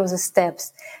again through the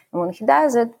steps, and when he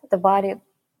does it, the body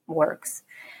works.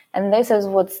 And this is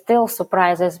what still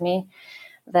surprises me,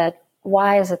 that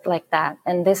why is it like that?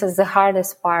 And this is the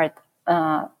hardest part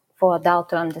for adult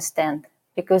to understand,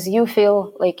 because you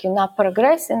feel like you're not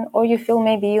progressing, or you feel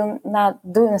maybe you're not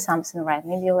doing something right.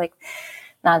 Maybe you're like,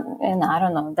 not, I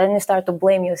don't know. Then you start to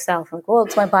blame yourself, like, well,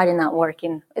 it's my body not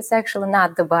working. It's actually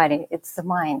not the body, it's the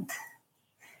mind.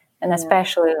 And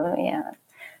especially,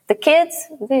 the kids,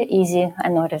 they're easy. I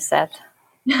noticed that.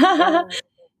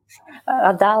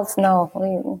 Adults,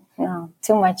 no,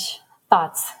 too much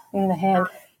thoughts in the head.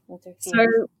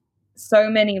 So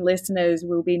many listeners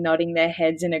will be nodding their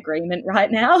heads in agreement right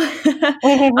now.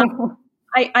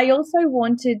 I also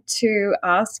wanted to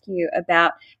ask you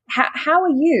about how are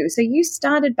you? So you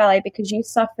started ballet because you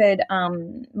suffered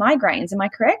migraines, am I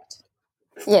correct?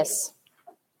 Yes.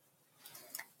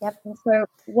 Yep. So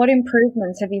what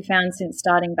improvements have you found since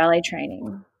starting ballet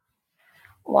training?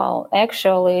 Well,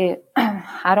 actually,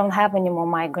 I don't have any more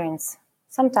migraines.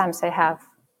 Sometimes I have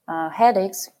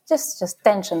headaches, just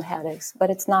tension headaches, but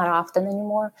it's not often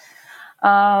anymore.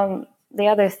 The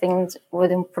other things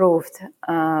would improved.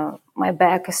 My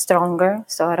back is stronger,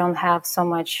 so I don't have so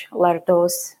much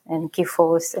lordosis and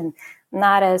kyphos, and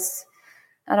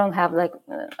I don't have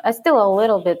I still a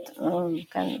little bit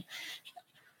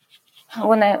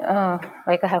when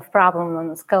I have problem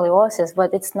on scoliosis,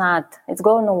 but it's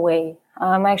going away.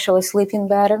 I'm actually sleeping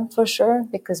better for sure,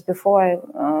 because before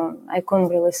I couldn't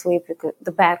really sleep because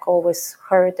the back always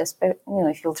hurt.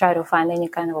 If you try to find any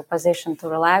kind of a position to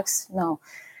relax, no.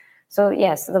 So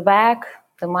yes, the back,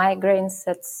 the migraines,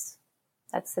 that's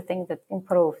the thing that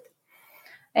improved.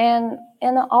 And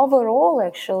overall,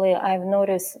 actually, I've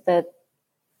noticed that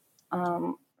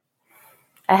I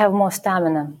have more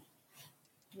stamina,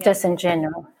 just in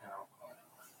general.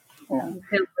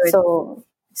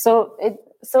 So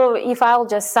if I'll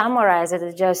just summarize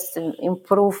it, just to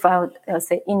improve, I'll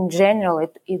say in general,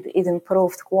 it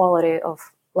improved quality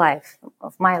of life,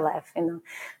 of my life.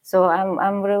 So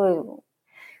I'm really.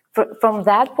 From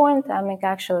that point, I'm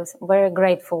actually very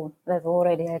grateful that I've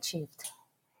already achieved.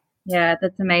 Yeah,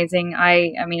 that's amazing.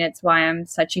 I mean, it's why I'm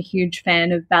such a huge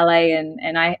fan of ballet, and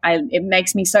it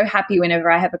makes me so happy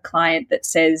whenever I have a client that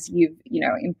says you've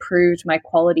improved my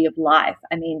quality of life.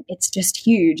 I mean, it's just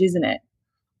huge, isn't it?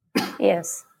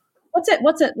 Yes. What's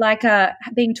it like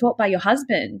being taught by your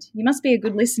husband? You must be a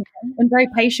good listener and very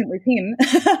patient with him.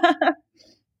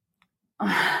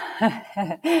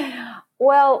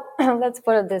 Well, let's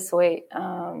put it this way.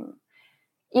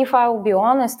 If I will be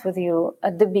honest with you,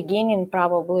 at the beginning,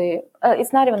 probably,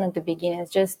 it's not even at the beginning,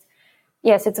 it's just,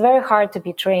 yes, it's very hard to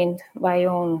be trained by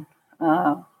your own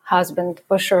husband,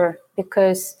 for sure,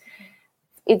 because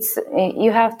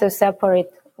you have to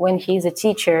separate when he's a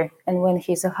teacher and when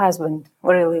he's a husband,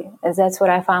 really. And that's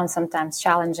what I found sometimes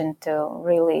challenging to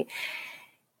really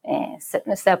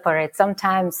separate.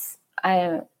 Sometimes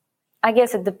I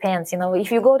guess it depends,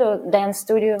 if you go to a dance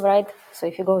studio, right? So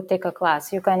if you go take a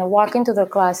class, you kind of walk into the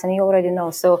class and you already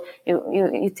know. So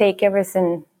you take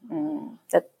everything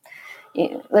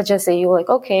let's just say you're like,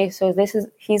 okay, so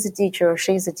he's a teacher or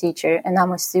she's a teacher and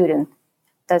I'm a student.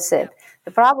 That's it.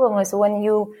 The problem is when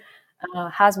you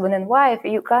husband and wife,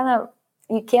 you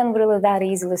can't really that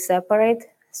easily separate.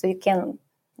 So you can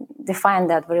define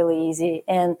that really easy.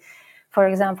 And for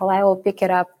example, I will pick it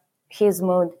up his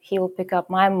mood, he will pick up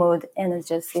my mood, and it's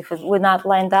just if we're not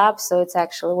lined up, so it's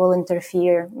actually will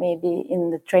interfere maybe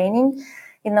in the training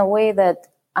in a way that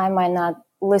I might not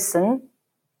listen,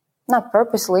 not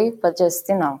purposely, but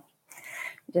just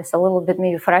just a little bit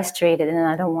maybe frustrated, and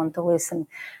I don't want to listen.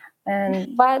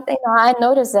 But I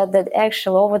noticed that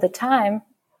actually over the time,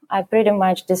 I pretty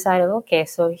much decided, okay,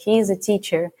 so he's a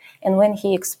teacher, and when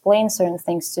he explains certain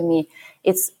things to me,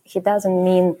 he doesn't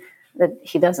mean that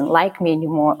he doesn't like me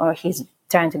anymore or he's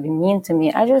trying to be mean to me.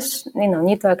 I just,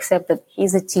 need to accept that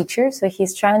he's a teacher, so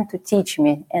he's trying to teach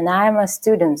me, and I'm a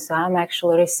student, so I'm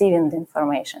actually receiving the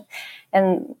information.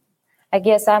 And I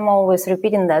guess I'm always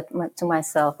repeating that to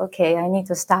myself. Okay, I need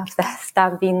to stop that.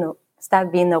 Stop being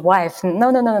a wife.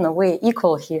 No. We're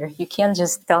equal here. You can't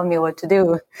just tell me what to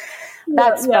do.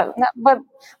 But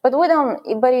we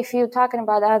don't. But if you're talking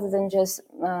about other than just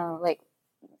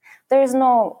there's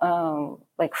no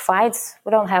fights. We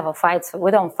don't have a fight. So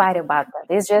we don't fight about that.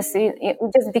 It's just it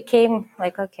just became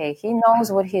like, okay, he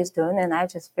knows what he's doing, and I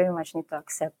just very much need to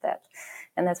accept that,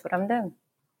 and that's what I'm doing.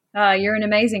 You're an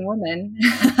amazing woman.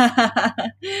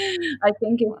 I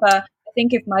think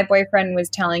if my boyfriend was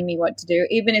telling me what to do,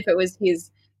 even if it was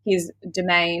his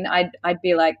domain, I'd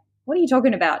be like, "What are you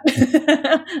talking about?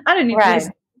 I don't need to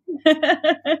listen."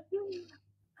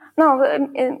 No,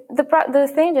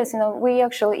 the thing is, we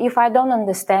actually, if I don't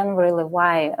understand really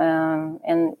why,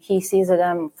 and he sees that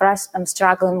I'm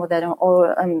struggling with it,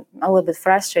 or I'm a little bit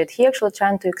frustrated, he actually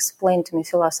trying to explain to me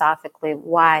philosophically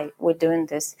why we're doing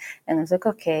this, and I was like,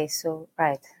 okay, so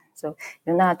right, so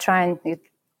you're not trying,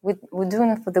 we're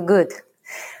doing it for the good.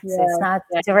 Yeah, so it's not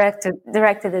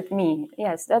directed at me.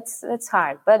 Yes, that's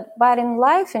hard, but in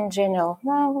life in general,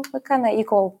 no, we're kind of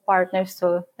equal partners,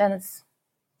 so then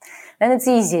it's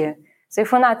easier. So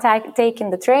if we're not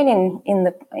taking the training in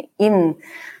the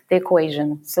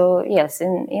equation, so yes,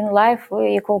 in life we're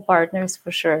equal partners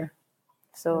for sure.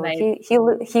 So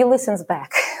he listens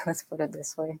back. Let's put it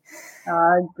this way.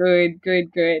 Good.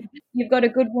 You've got a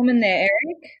good woman there,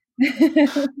 Eric.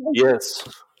 Yes.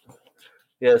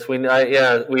 We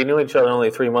knew each other only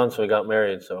 3 months when we got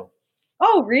married. So.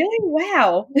 Oh really?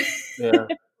 Wow. Yeah.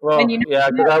 Well,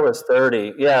 because I was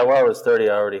 30. Yeah, well, I was 30.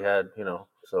 I already had,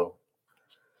 so.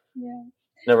 Yeah.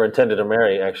 Never intended to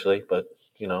marry, actually, but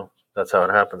that's how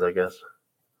it happens, I guess.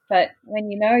 But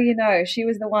when you know, she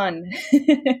was the one.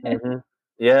 Mm-hmm.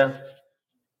 Yeah.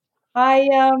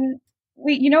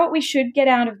 We should get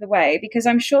out of the way, because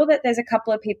I'm sure that there's a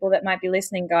couple of people that might be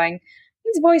listening going,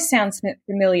 his voice sounds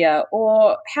familiar,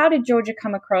 or how did Georgia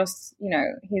come across,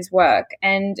 his work?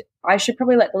 And I should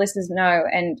probably let the listeners know,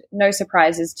 and no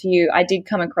surprises to you, I did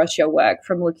come across your work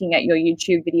from looking at your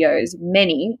YouTube videos,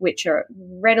 many which are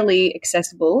readily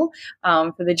accessible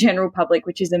for the general public,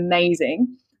 which is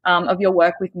amazing, of your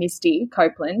work with Misty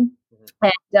Copeland.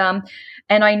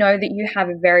 And I know that you have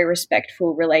a very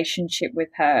respectful relationship with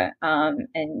her,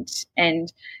 and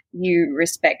you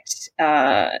respect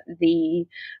the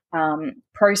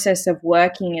process of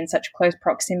working in such close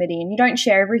proximity, and you don't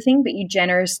share everything, but you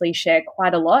generously share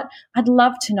quite a lot. I'd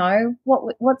love to know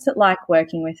what's it like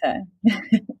working with her.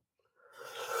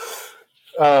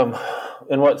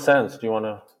 In what sense do you want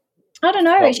to? I don't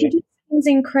know. She just seems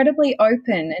incredibly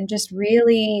open and just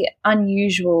really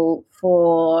unusual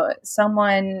for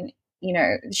someone.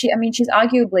 She's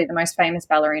arguably the most famous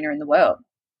ballerina in the world.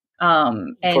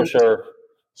 And for sure.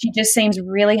 She just seems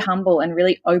really humble and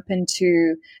really open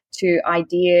to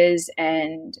ideas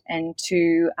and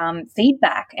to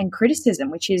feedback and criticism,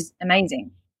 which is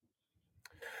amazing.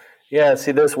 Yeah,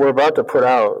 see, we're about to put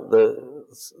out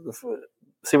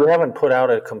we haven't put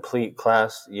out a complete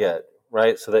class yet,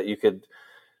 right? So that you could,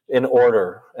 in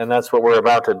order, and that's what we're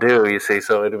about to do, you see.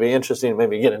 So it'd be interesting to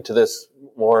maybe get into this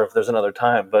more if there's another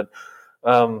time. But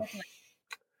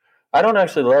I don't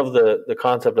actually love the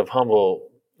concept of humble.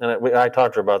 And I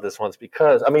talked to her about this once,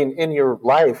 because, in your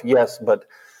life, yes, but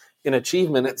in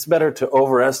achievement, it's better to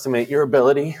overestimate your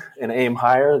ability and aim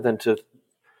higher than to,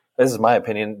 this is my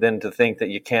opinion, than to think that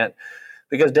you can't,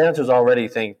 because dancers already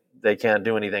think they can't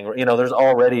do anything. There's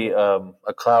already a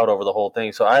cloud over the whole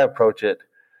thing. So I approach it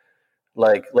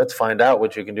like, let's find out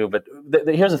what you can do. But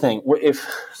here's the thing.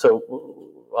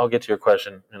 I'll get to your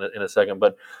question in a second,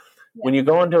 but when you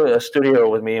go into a studio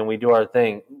with me and we do our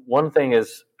thing, one thing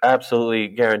is absolutely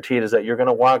guaranteed, is that you're going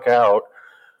to walk out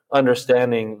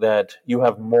understanding that you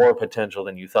have more potential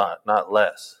than you thought, not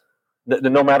less.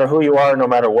 No matter who you are, no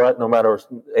matter what, no matter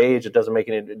age, it doesn't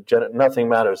make nothing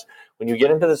matters. When you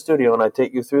get into the studio and I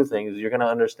take you through things, you're going to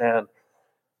understand,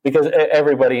 because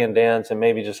everybody in dance and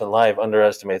maybe just in life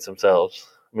underestimates themselves.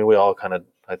 We all kind of,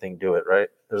 I think, do it, right?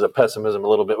 There's a pessimism a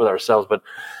little bit with ourselves, but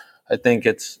I think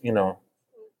it's,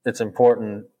 it's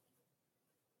important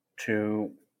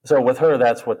to. So with her,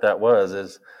 that's what that was.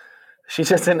 Is she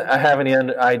just didn't have any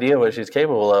idea what she's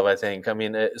capable of, I think.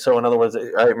 So in other words,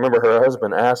 I remember her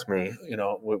husband asked me,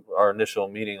 our initial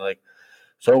meeting, like,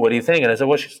 so what do you think? And I said,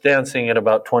 well, she's dancing at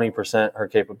about 20% her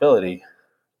capability.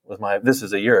 This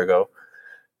is a year ago,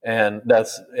 and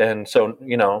so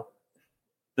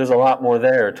there's a lot more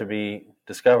there to be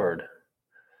discovered.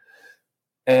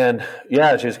 And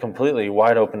yeah, she's completely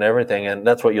wide open to everything, and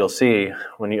that's what you'll see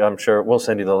when I'm sure we'll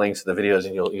send you the links to the videos,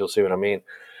 and you'll see what I mean.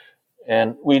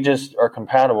 And we just are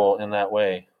compatible in that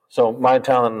way. So my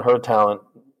talent and her talent,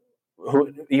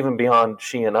 even beyond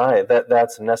she and I,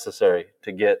 that's necessary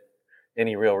to get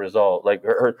any real result. Like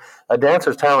a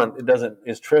dancer's talent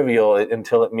is trivial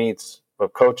until it meets a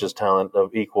coach's talent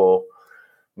of equal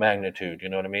magnitude. You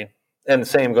know what I mean? And the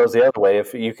same goes the other way.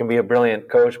 If you can be a brilliant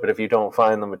coach, but if you don't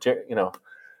find the material,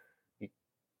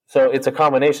 so it's a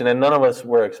combination, and none of us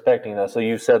were expecting that. So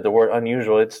you said the word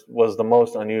unusual. It was the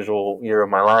most unusual year of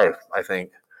my life, I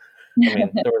think. There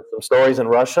were some stories in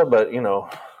Russia, but it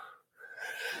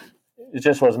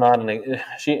just was not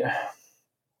she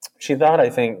thought, I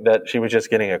think, that she was just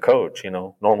getting a coach,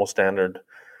 normal standard,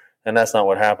 and that's not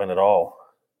what happened at all.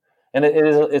 And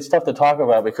it's tough to talk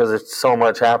about because it's so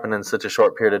much happened in such a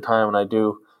short period of time, and I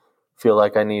do feel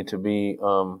like I need to be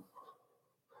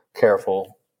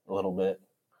careful a little bit.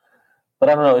 But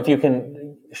I don't know if you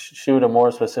can shoot a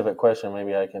more specific question.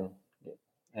 Maybe I can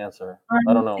answer.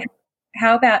 I don't know.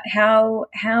 How about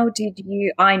how did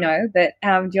you? I know, but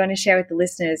do you want to share with the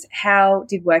listeners how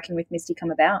did working with Misty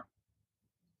come about?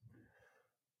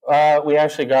 We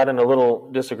actually got in a little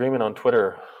disagreement on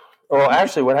Twitter. Well,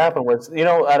 actually, what happened was,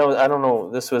 I don't know.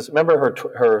 This was, remember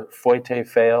her Fouette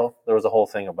fail? There was a whole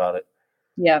thing about it.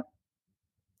 Yeah.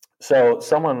 So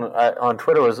someone on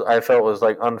Twitter I felt was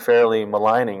like unfairly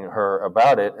maligning her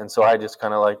about it, and so I just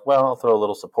kind of like, well, I'll throw a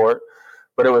little support,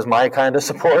 but it was my kind of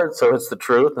support, so it's the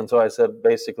truth. And so I said,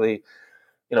 basically,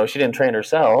 she didn't train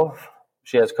herself;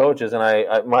 she has coaches, and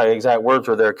I my exact words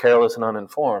were, "They're careless and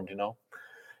uninformed,"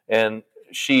 and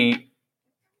she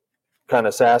kind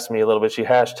of sassed me a little bit. She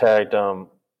hashtagged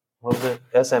what was it,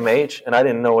 SMH, and I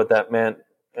didn't know what that meant,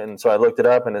 and so I looked it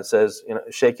up, and it says,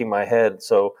 shaking my head.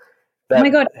 So that, oh my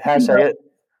God, hashtag it.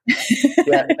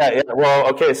 Yeah. Well,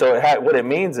 okay. So what it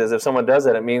means is, if someone does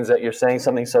that, it means that you're saying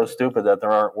something so stupid that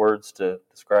there aren't words to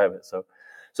describe it. So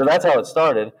that's how it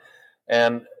started,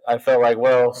 and I felt like,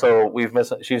 well, so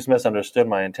she's misunderstood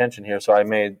my intention here. So I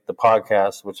made the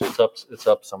podcast, which is up. It's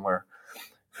up somewhere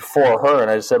for her,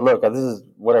 and I just said, look, this is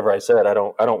whatever I said. I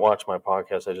don't watch my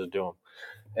podcast. I just do them.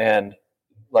 And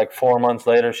like 4 months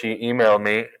later, she emailed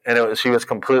me, and she was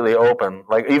completely open,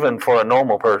 like even for a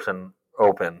normal person,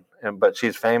 open. But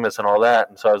she's famous and all that,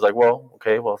 and so I was like, well,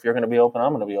 okay, well, if you're going to be open,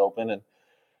 I'm going to be open. And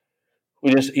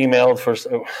we just emailed for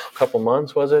a couple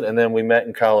months, was it? And then we met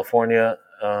in California,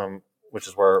 which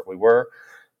is where we were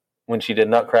when she did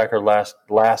Nutcracker last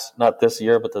not this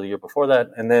year, but the year before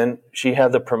that. And then she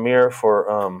had the premiere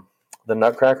for the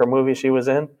Nutcracker movie she was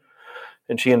in,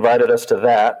 and she invited us to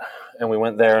that, and we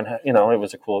went there, and it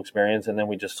was a cool experience. And then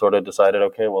we just sort of decided,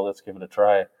 okay, well, let's give it a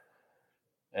try,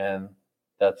 and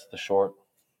that's the short.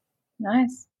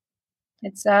 Nice.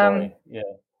 It's story. Yeah,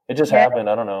 it just happened.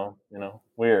 I don't know,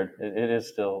 weird. It is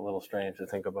still a little strange to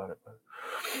think about it.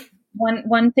 But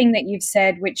one thing that you've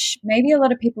said, which maybe a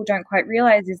lot of people don't quite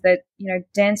realize, is that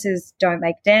dancers don't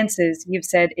make dancers. You've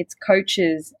said it's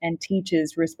coaches and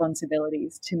teachers'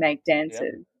 responsibilities to make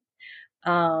dancers.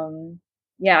 Yep.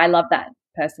 Yeah, I love that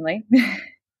personally.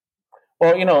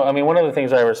 Well, one of the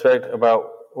things I respect about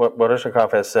what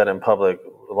Baryshnikov has said in public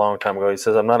a long time ago, he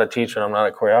says, I'm not a teacher, I'm not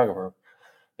a choreographer.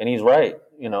 And he's right.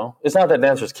 It's not that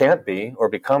dancers can't be or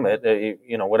become it.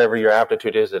 Whatever your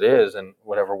aptitude is, it is, and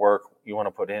whatever work you want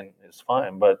to put in is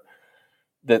fine. But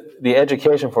the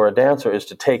education for a dancer is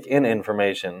to take in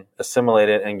information, assimilate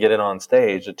it, and get it on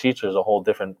stage. A teacher is a whole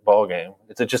different ballgame.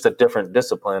 It's just a different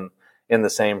discipline in the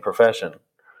same profession.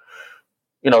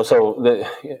 So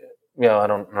I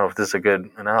don't know if this is a good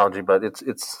analogy, but it's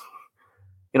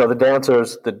the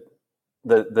dancers,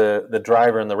 the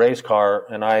driver in the race car,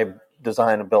 and I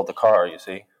designed and built the car, you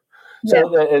see. Yeah.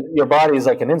 So your body is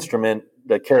like an instrument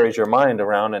that carries your mind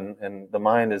around, and the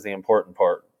mind is the important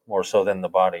part, more so than the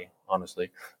body, honestly.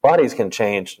 Bodies can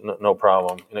change, no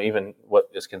problem, even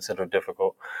what is considered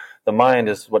difficult. The mind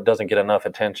is what doesn't get enough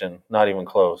attention, not even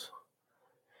close.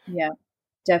 Yeah,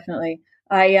 definitely.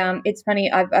 It's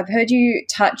funny, I've heard you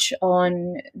touch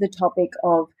on the topic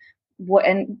of what,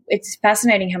 and it's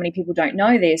fascinating how many people don't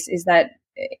know this, is that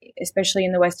especially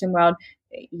in the Western world,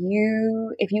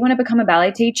 if you want to become a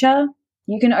ballet teacher,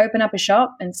 you can open up a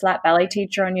shop and slap ballet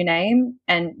teacher on your name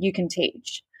and you can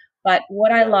teach. But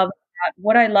what I love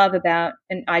about,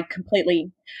 and I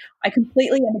completely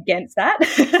am against that,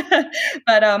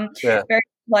 but very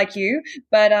like you.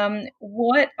 But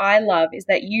what I love is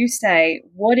that you say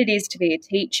what it is to be a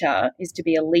teacher is to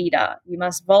be a leader. You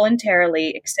must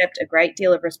voluntarily accept a great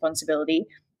deal of responsibility,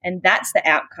 and that's the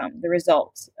outcome, the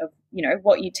results of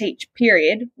what you teach,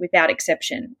 period, without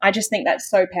exception. I just think that's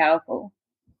so powerful.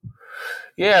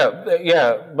 Yeah,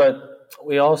 but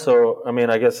we also,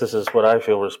 I guess this is what I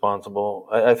feel responsible.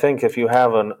 I think if you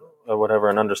have an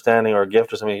understanding or a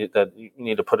gift or something, that you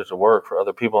need to put it to work for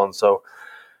other people. And so,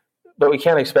 but we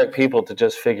can't expect people to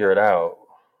just figure it out,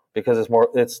 because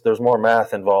there's more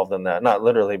math involved in that. Not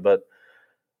literally, but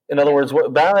in other words,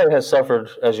 what ballet has suffered,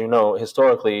 as you know,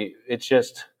 historically, it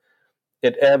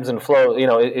ebbs and flows.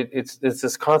 It's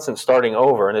this constant starting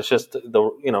over, and it's just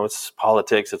it's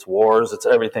politics, it's wars, it's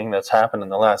everything that's happened in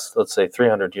the last, let's say,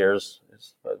 300 years.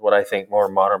 Is what I think more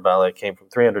modern ballet came from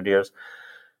 300 years.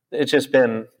 It's just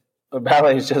been,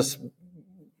 ballet's just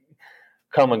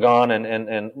come and gone,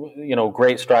 and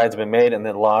great strides have been made and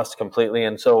then lost completely.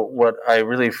 And so what I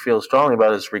really feel strongly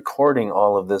about is recording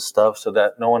all of this stuff so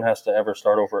that no one has to ever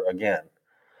start over again.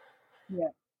 Yeah.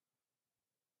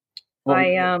 Well,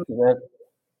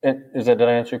 did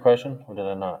I answer your question, or did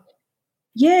I not?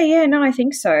 Yeah, no, I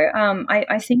think so.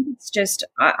 I think it's just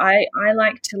I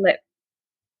like to let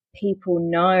people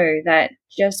know that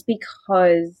just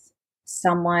because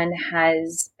someone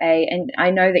has and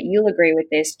I know that you'll agree with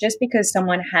this, just because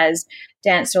someone has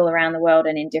danced all around the world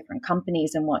and in different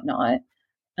companies and whatnot,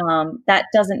 that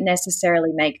doesn't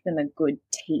necessarily make them a good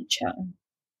teacher.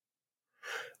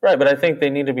 Right, but I think they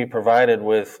need to be provided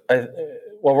with.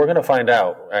 Well, we're going to find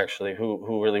out actually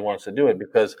who really wants to do it,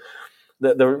 because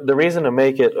the reason to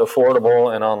make it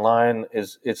affordable and online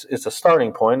is it's a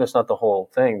starting point. It's not the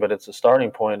whole thing, but it's a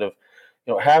starting point of,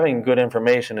 having good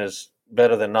information is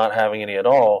better than not having any at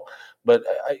all. But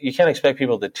you can't expect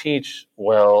people to teach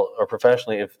well or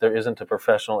professionally if there isn't a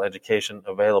professional education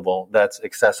available that's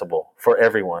accessible for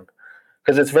everyone.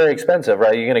 Because it's very expensive,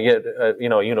 right? You're going to get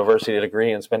a university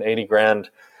degree and spend 80 grand,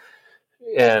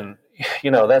 and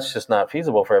that's just not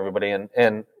feasible for everybody.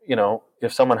 And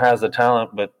if someone has the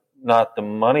talent but not the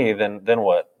money, then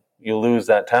what? You lose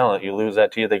that talent, you lose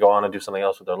that to you. They go on and do something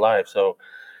else with their life. So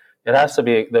it has to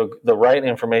be the right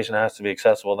information has to be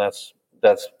accessible. That's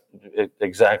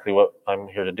exactly what I'm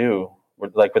here to do,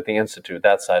 like with the institute,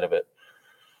 that side of it.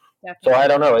 Definitely. So I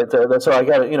don't know. So I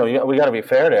got we got to be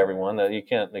fair to everyone. That you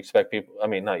can't expect people. I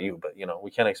mean, not you, but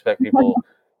we can't expect people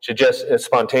to just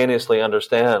spontaneously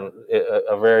understand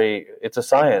It's a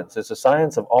science. It's a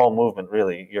science of all movement,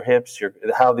 really. Your hips,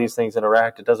 how these things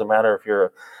interact. It doesn't matter if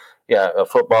you're a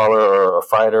footballer or a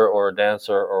fighter or a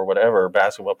dancer or whatever,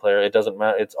 basketball player. It doesn't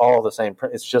matter. It's all the same.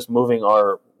 It's just moving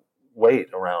our weight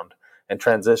around and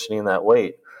transitioning that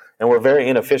weight. And we're very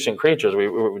inefficient creatures.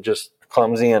 We're just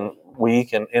clumsy and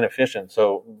weak and inefficient.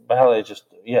 So ballet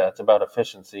it's about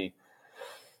efficiency,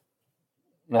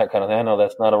 that kind of thing. I know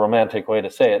that's not a romantic way to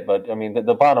say it, but I mean,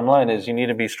 the bottom line is you need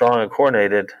to be strong and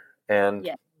coordinated, and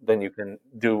then you can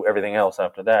do everything else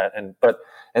after that.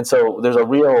 And so there's a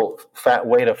real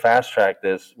way to fast track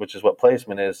this, which is what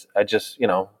placement is.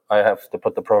 I have to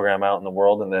put the program out in the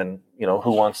world, and then,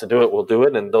 who wants to do it will do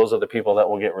it. And those are the people that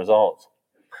will get results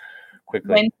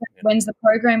quickly. When's the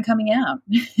program coming out?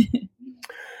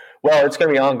 Well, it's going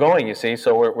to be ongoing, you see.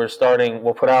 So we're starting.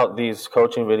 We'll put out these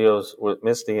coaching videos with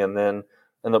Misty, and then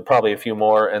probably a few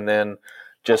more, and then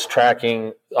just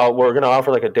tracking. We're going to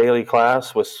offer like a daily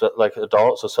class with like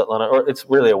adults. So Svetlana, or it's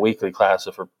really a weekly class.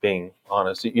 If we're being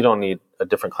honest, you don't need a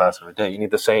different class every day. You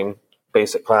need the same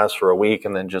basic class for a week,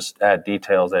 and then just add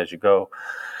details as you go.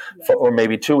 Or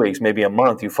maybe 2 weeks, maybe a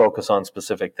month. You focus on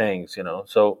specific things,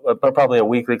 So probably a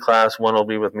weekly class. One will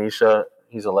be with Misha.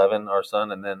 He's 11, our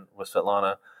son, and then with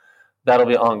Svetlana. That'll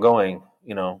be ongoing,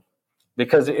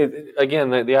 because again,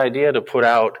 the idea to put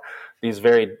out these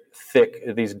very thick,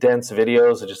 these dense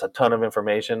videos, just a ton of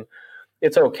information.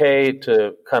 It's okay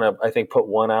to kind of, I think, put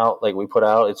one out like we put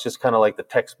out. It's just kind of like the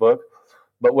textbook.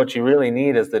 But what you really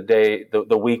need is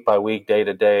the week by week, day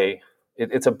to day.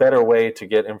 It's a better way to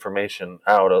get information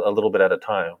out a little bit at a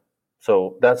time.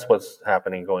 So that's what's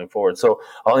happening going forward. So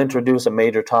I'll introduce a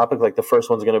major topic, like the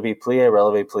first one's going to be plie,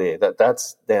 releve, plie.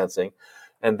 That's dancing.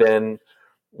 And then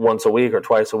once a week or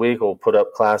twice a week, we'll put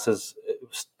up classes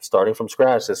starting from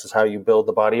scratch. This is how you build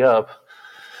the body up.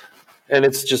 And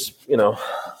it's just,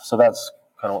 so that's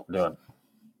kind of what we're doing.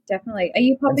 Definitely. Are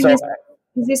you popping this?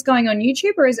 Is this going on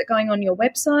YouTube, or is it going on your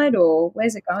website, or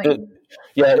where's it going?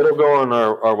 It'll go on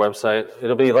our website.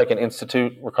 It'll be like an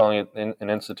institute. We're calling it an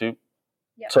institute.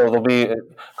 Yep. So there'll be,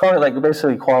 call it like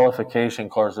basically qualification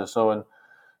courses. So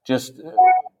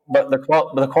but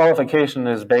the qualification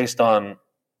is based on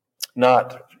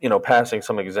not, passing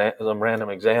some random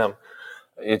exam.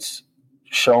 It's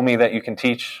show me that you can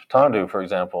teach Tandu, for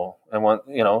example. And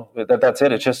that's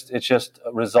it. It's just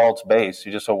results based.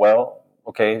 You just say, well,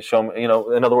 okay, show me, in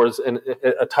other words,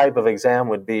 a type of exam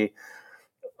would be,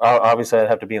 obviously I'd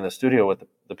have to be in the studio with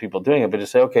the people doing it, but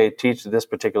just say, okay, teach this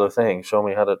particular thing. Show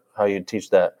me how you teach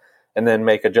that. And then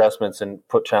make adjustments and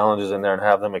put challenges in there and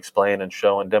have them explain and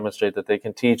show and demonstrate that they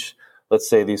can teach, let's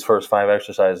say, these first 5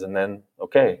 exercises, and then,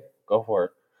 okay, go for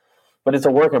it. But it's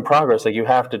a work in progress. Like, you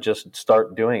have to just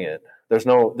start doing it. There's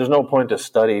no point to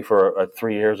study for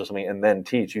 3 years or something and then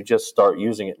teach. You just start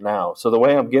using it now. So the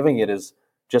way I'm giving it is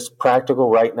just practical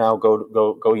right now.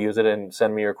 Go use it and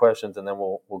send me your questions, and then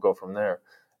we'll go from there.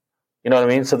 You know what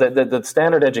I mean? So the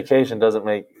standard education doesn't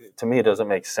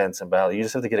make sense in ballet. You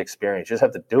just have to get experience. You just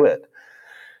have to do it.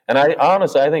 And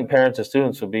I think parents and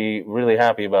students would be really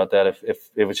happy about that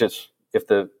if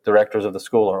the directors of the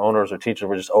school or owners or teachers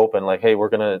were just open, like, hey, we're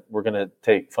gonna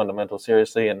take fundamentals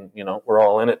seriously, and we're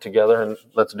all in it together, and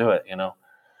let's do it. Yeah.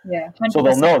 100%. So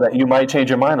they'll know that you might change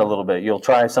your mind a little bit. You'll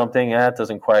try something, it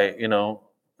doesn't quite, and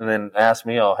then ask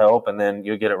me, I'll help, and then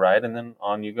you get it right, and then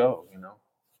on you go.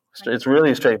 It's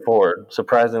really straightforward,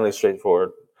 surprisingly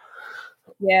straightforward.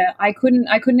 Yeah, I couldn't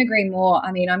agree more.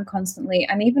 I mean, I'm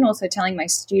even also telling my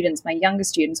students, my younger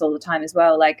students all the time as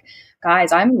well, like,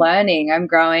 guys, I'm learning, I'm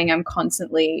growing, I'm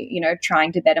constantly,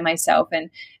 trying to better myself. And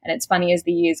it's funny as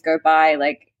the years go by,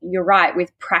 like, you're right,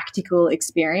 with practical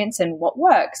experience and what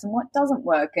works and what doesn't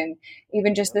work. And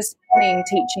even just this morning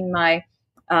teaching my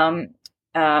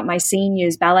my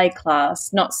seniors ballet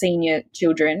class, not senior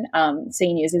children,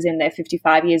 seniors as in they're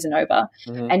 55 years and over,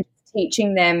 and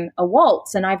teaching them a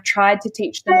waltz. And I've tried to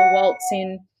teach them a waltz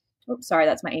in, oops, sorry,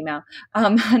 that's my email.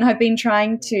 And I've been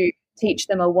trying to teach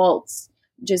them a waltz,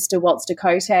 just a waltz de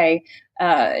côté,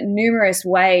 numerous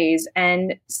ways.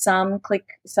 And some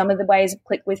of the ways have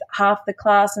clicked with half the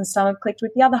class and some have clicked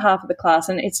with the other half of the class.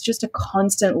 And it's just a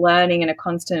constant learning and a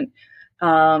constant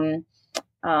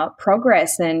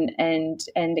progress and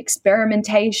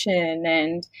experimentation.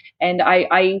 And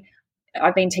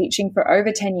I've been teaching for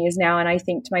over 10 years now, and I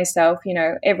think to myself,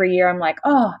 every year I'm like,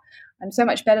 oh, I'm so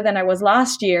much better than I was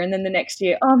last year. And then the next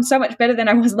year, oh, I'm so much better than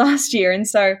I was last year. And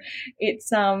so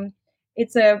it's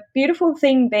a beautiful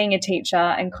thing being a teacher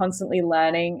and constantly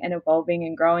learning and evolving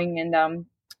and growing. And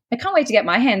I can't wait to get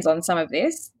my hands on some of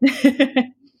this.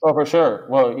 Oh, for sure.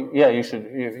 Well, yeah, you should.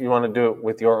 You want to do it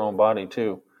with your own body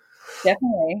too.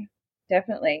 Definitely.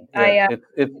 Yeah,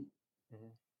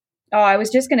 I was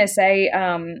just going to say,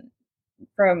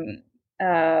 from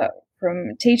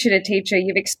teacher to teacher,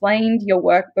 you've explained your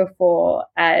work before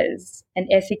as an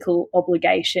ethical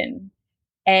obligation,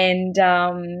 and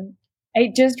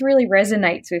it just really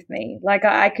resonates with me. Like,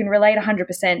 I can relate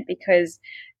 100% because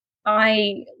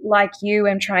I, like you,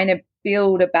 am trying to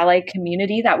build a ballet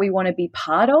community that we want to be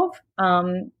part of.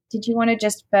 Did you want to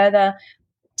just further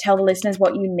tell the listeners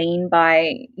what you mean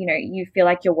by, you feel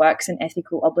like your work's an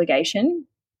ethical obligation?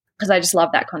 Because I just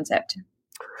love that concept.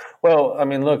 Well, I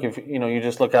mean, look, if you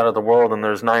just look out at the world and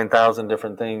there's 9,000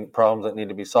 different problems that need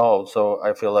to be solved. So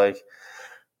I feel like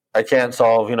I can't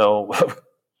solve,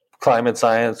 climate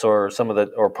science or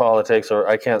or politics, or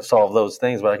I can't solve those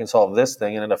things, but I can solve this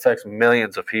thing, and it affects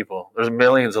millions of people. There's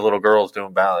millions of little girls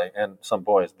doing ballet and some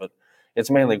boys, but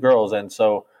it's mainly girls. And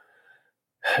so,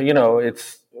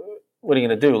 it's, what are you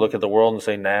going to do? Look at the world and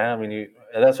say, nah? I mean,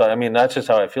 that's why. I mean, that's just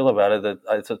how I feel about it.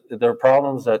 That there are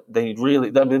problems that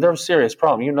they're a serious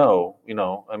problem.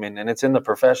 I mean, and it's in the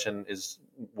profession is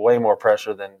way more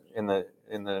pressure than in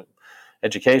the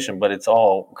education, but it's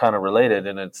all kind of related.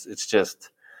 And it's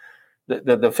just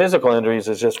the physical injuries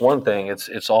is just one thing.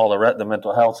 It's all the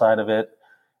mental health side of it,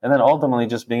 and then ultimately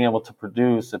just being able to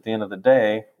produce at the end of the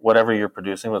day whatever you're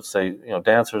producing. Let's say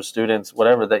dancers, students,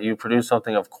 whatever, that you produce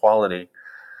something of quality.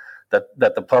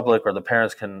 That the public or the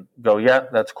parents can go, yeah,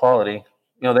 that's quality.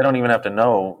 They don't even have to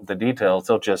know the details.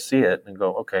 They'll just see it and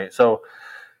go, okay. So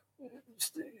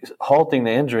halting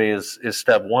the injury is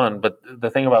step one. But the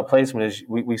thing about placement is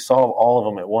we solve all of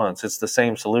them at once. It's the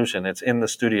same solution. It's in the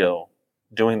studio,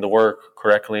 doing the work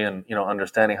correctly and,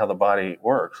 understanding how the body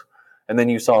works. And then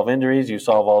you solve injuries, you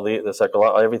solve all the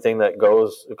psychological, everything that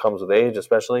comes with age,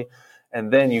 especially.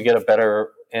 And then you get a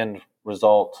better end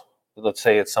result. Let's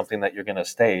say it's something that you're going to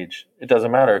stage. It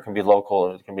doesn't matter. It can be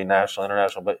local, it can be national,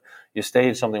 international, but you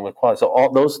stage something with quality. So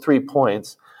all those 3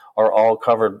 points are all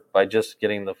covered by just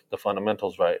getting the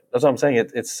fundamentals right. That's what I'm saying.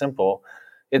 It's simple.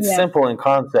 It's simple in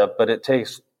concept, but it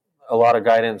takes a lot of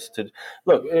guidance to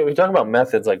look. We talk about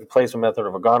methods like the placement method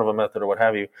or Vaganova method or what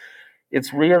have you.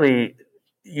 It's really,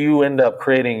 you end up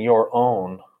creating your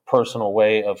own personal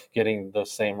way of getting the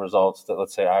same results that,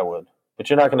 let's say, I would. But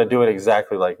you're not going to do it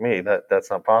exactly like me. That's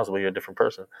not possible. You're a different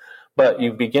person. But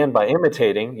you begin by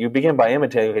imitating.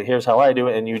 Okay, here's how I do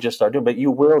it, and you just start doing it. But you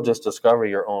will just discover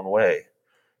your own way.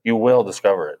 You will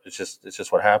discover it. It's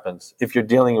just what happens. If you're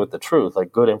dealing with the truth,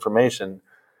 like good information,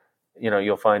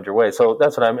 you'll find your way. So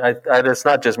that's what I mean. It's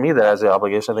not just me that has the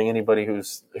obligation. I think anybody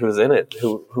who's in it,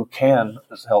 who can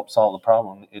help solve the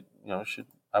problem,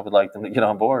 I would like them to get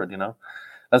on board,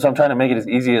 That's why I'm trying to make it as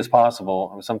easy as possible.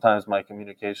 I mean, sometimes my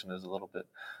communication is a little bit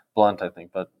blunt, I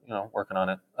think, but, working on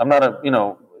it. I'm not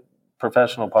a,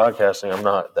 professional podcasting. I'm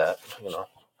not that,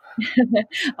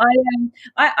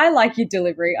 I like your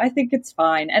delivery. I think it's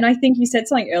fine. And I think you said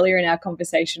something earlier in our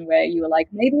conversation where you were like,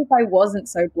 maybe if I wasn't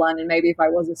so blunt and maybe if I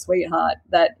was a sweetheart,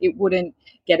 that it wouldn't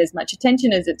get as much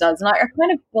attention as it does. And I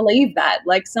kind of believe that.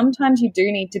 Like, sometimes you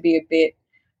do need to be a bit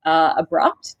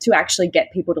abrupt to actually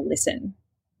get people to listen.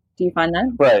 Do you find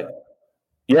that? Right.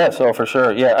 Yeah, so for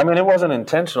sure. Yeah. I mean, it wasn't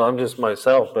intentional. I'm just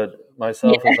myself, as I've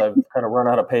kind of run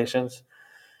out of patience.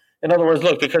 In other words,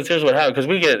 look, because here's what happened, because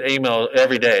we get email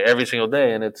every day, every single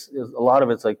day, and it's a lot of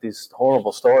it's like these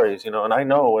horrible stories, and I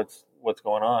know what's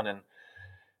going on. And,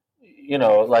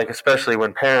 like especially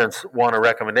when parents want a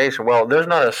recommendation. Well, there's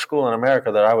not a school in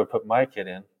America that I would put my kid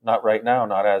in. Not right now,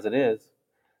 not as it is.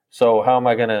 So how am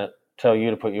I going to tell you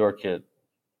to put your kid?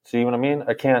 See what I mean?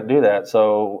 I can't do that.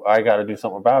 So I got to do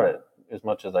something about it as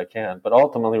much as I can. But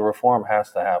ultimately, reform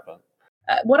has to happen.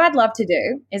 What I'd love to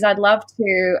do is I'd love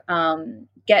to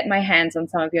get my hands on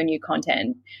some of your new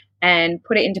content and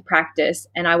put it into practice.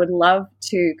 And I would love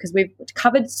to, because we've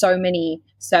covered so many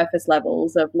surface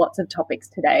levels of lots of topics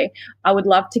today, I would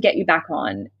love to get you back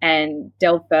on and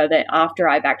delve further after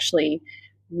I've actually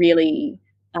really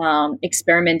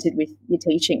experimented with your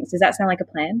teachings. Does that sound like a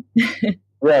plan?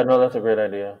 Yeah, no, that's a great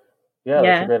idea. Yeah,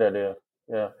 that's a great idea.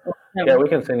 Yeah. Yeah, we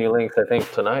can send you links, I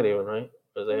think, tonight even, right?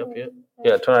 Is they up yet?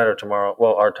 Yeah, tonight or tomorrow.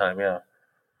 Well, our time, yeah.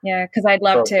 Yeah, because I'd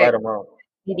love to tomorrow.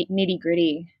 Nitty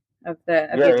gritty of the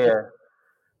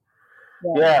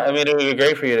Yeah, I mean, it would be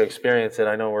great for you to experience it.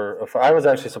 I know I was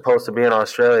actually supposed to be in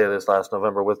Australia this last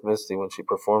November with Misty when she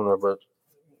performed there, but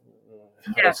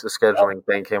the scheduling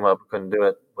thing came up, couldn't do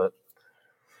it. But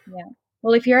yeah,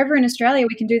 well, if you're ever in Australia,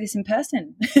 we can do this in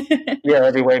person. Yeah,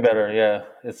 that'd be way better. Yeah,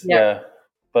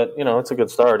 but it's a good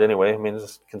start anyway. I mean,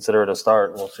 just consider it a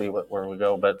start. We'll see where we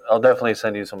go, but I'll definitely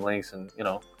send you some links, and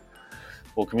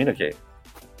we'll communicate.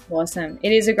 Awesome.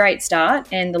 It is a great start,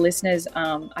 and the listeners,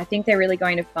 I think they're really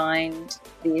going to find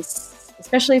this,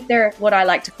 especially if they're what I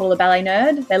like to call a ballet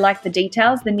nerd. They like the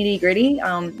details, the nitty gritty.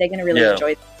 They're going to really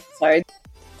enjoy this episode.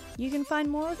 You can find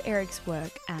more of Eric's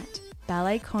work at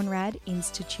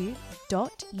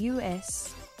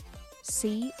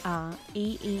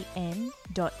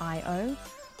balletconradinstitute.uscreen.io,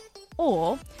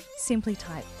 or simply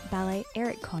type Ballet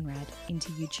Eric Conrad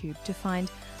into YouTube to find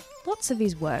lots of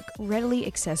his work readily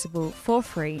accessible for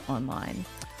free online,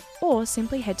 or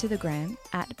simply head to the gram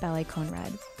at Ballet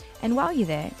Conrad. And while you're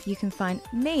there, you can find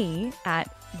me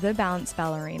at The Balanced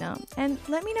Ballerina, and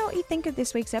let me know what you think of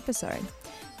this week's episode.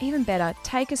 Even better,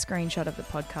 take a screenshot of the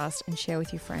podcast and share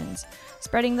with your friends.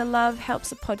 Spreading the love helps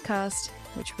the podcast,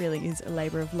 which really is a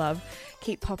labor of love,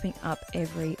 keep popping up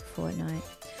every fortnight.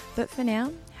 But for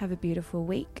now, have a beautiful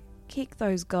week. Kick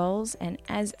those goals, and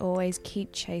as always,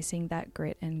 keep chasing that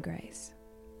grit and grace.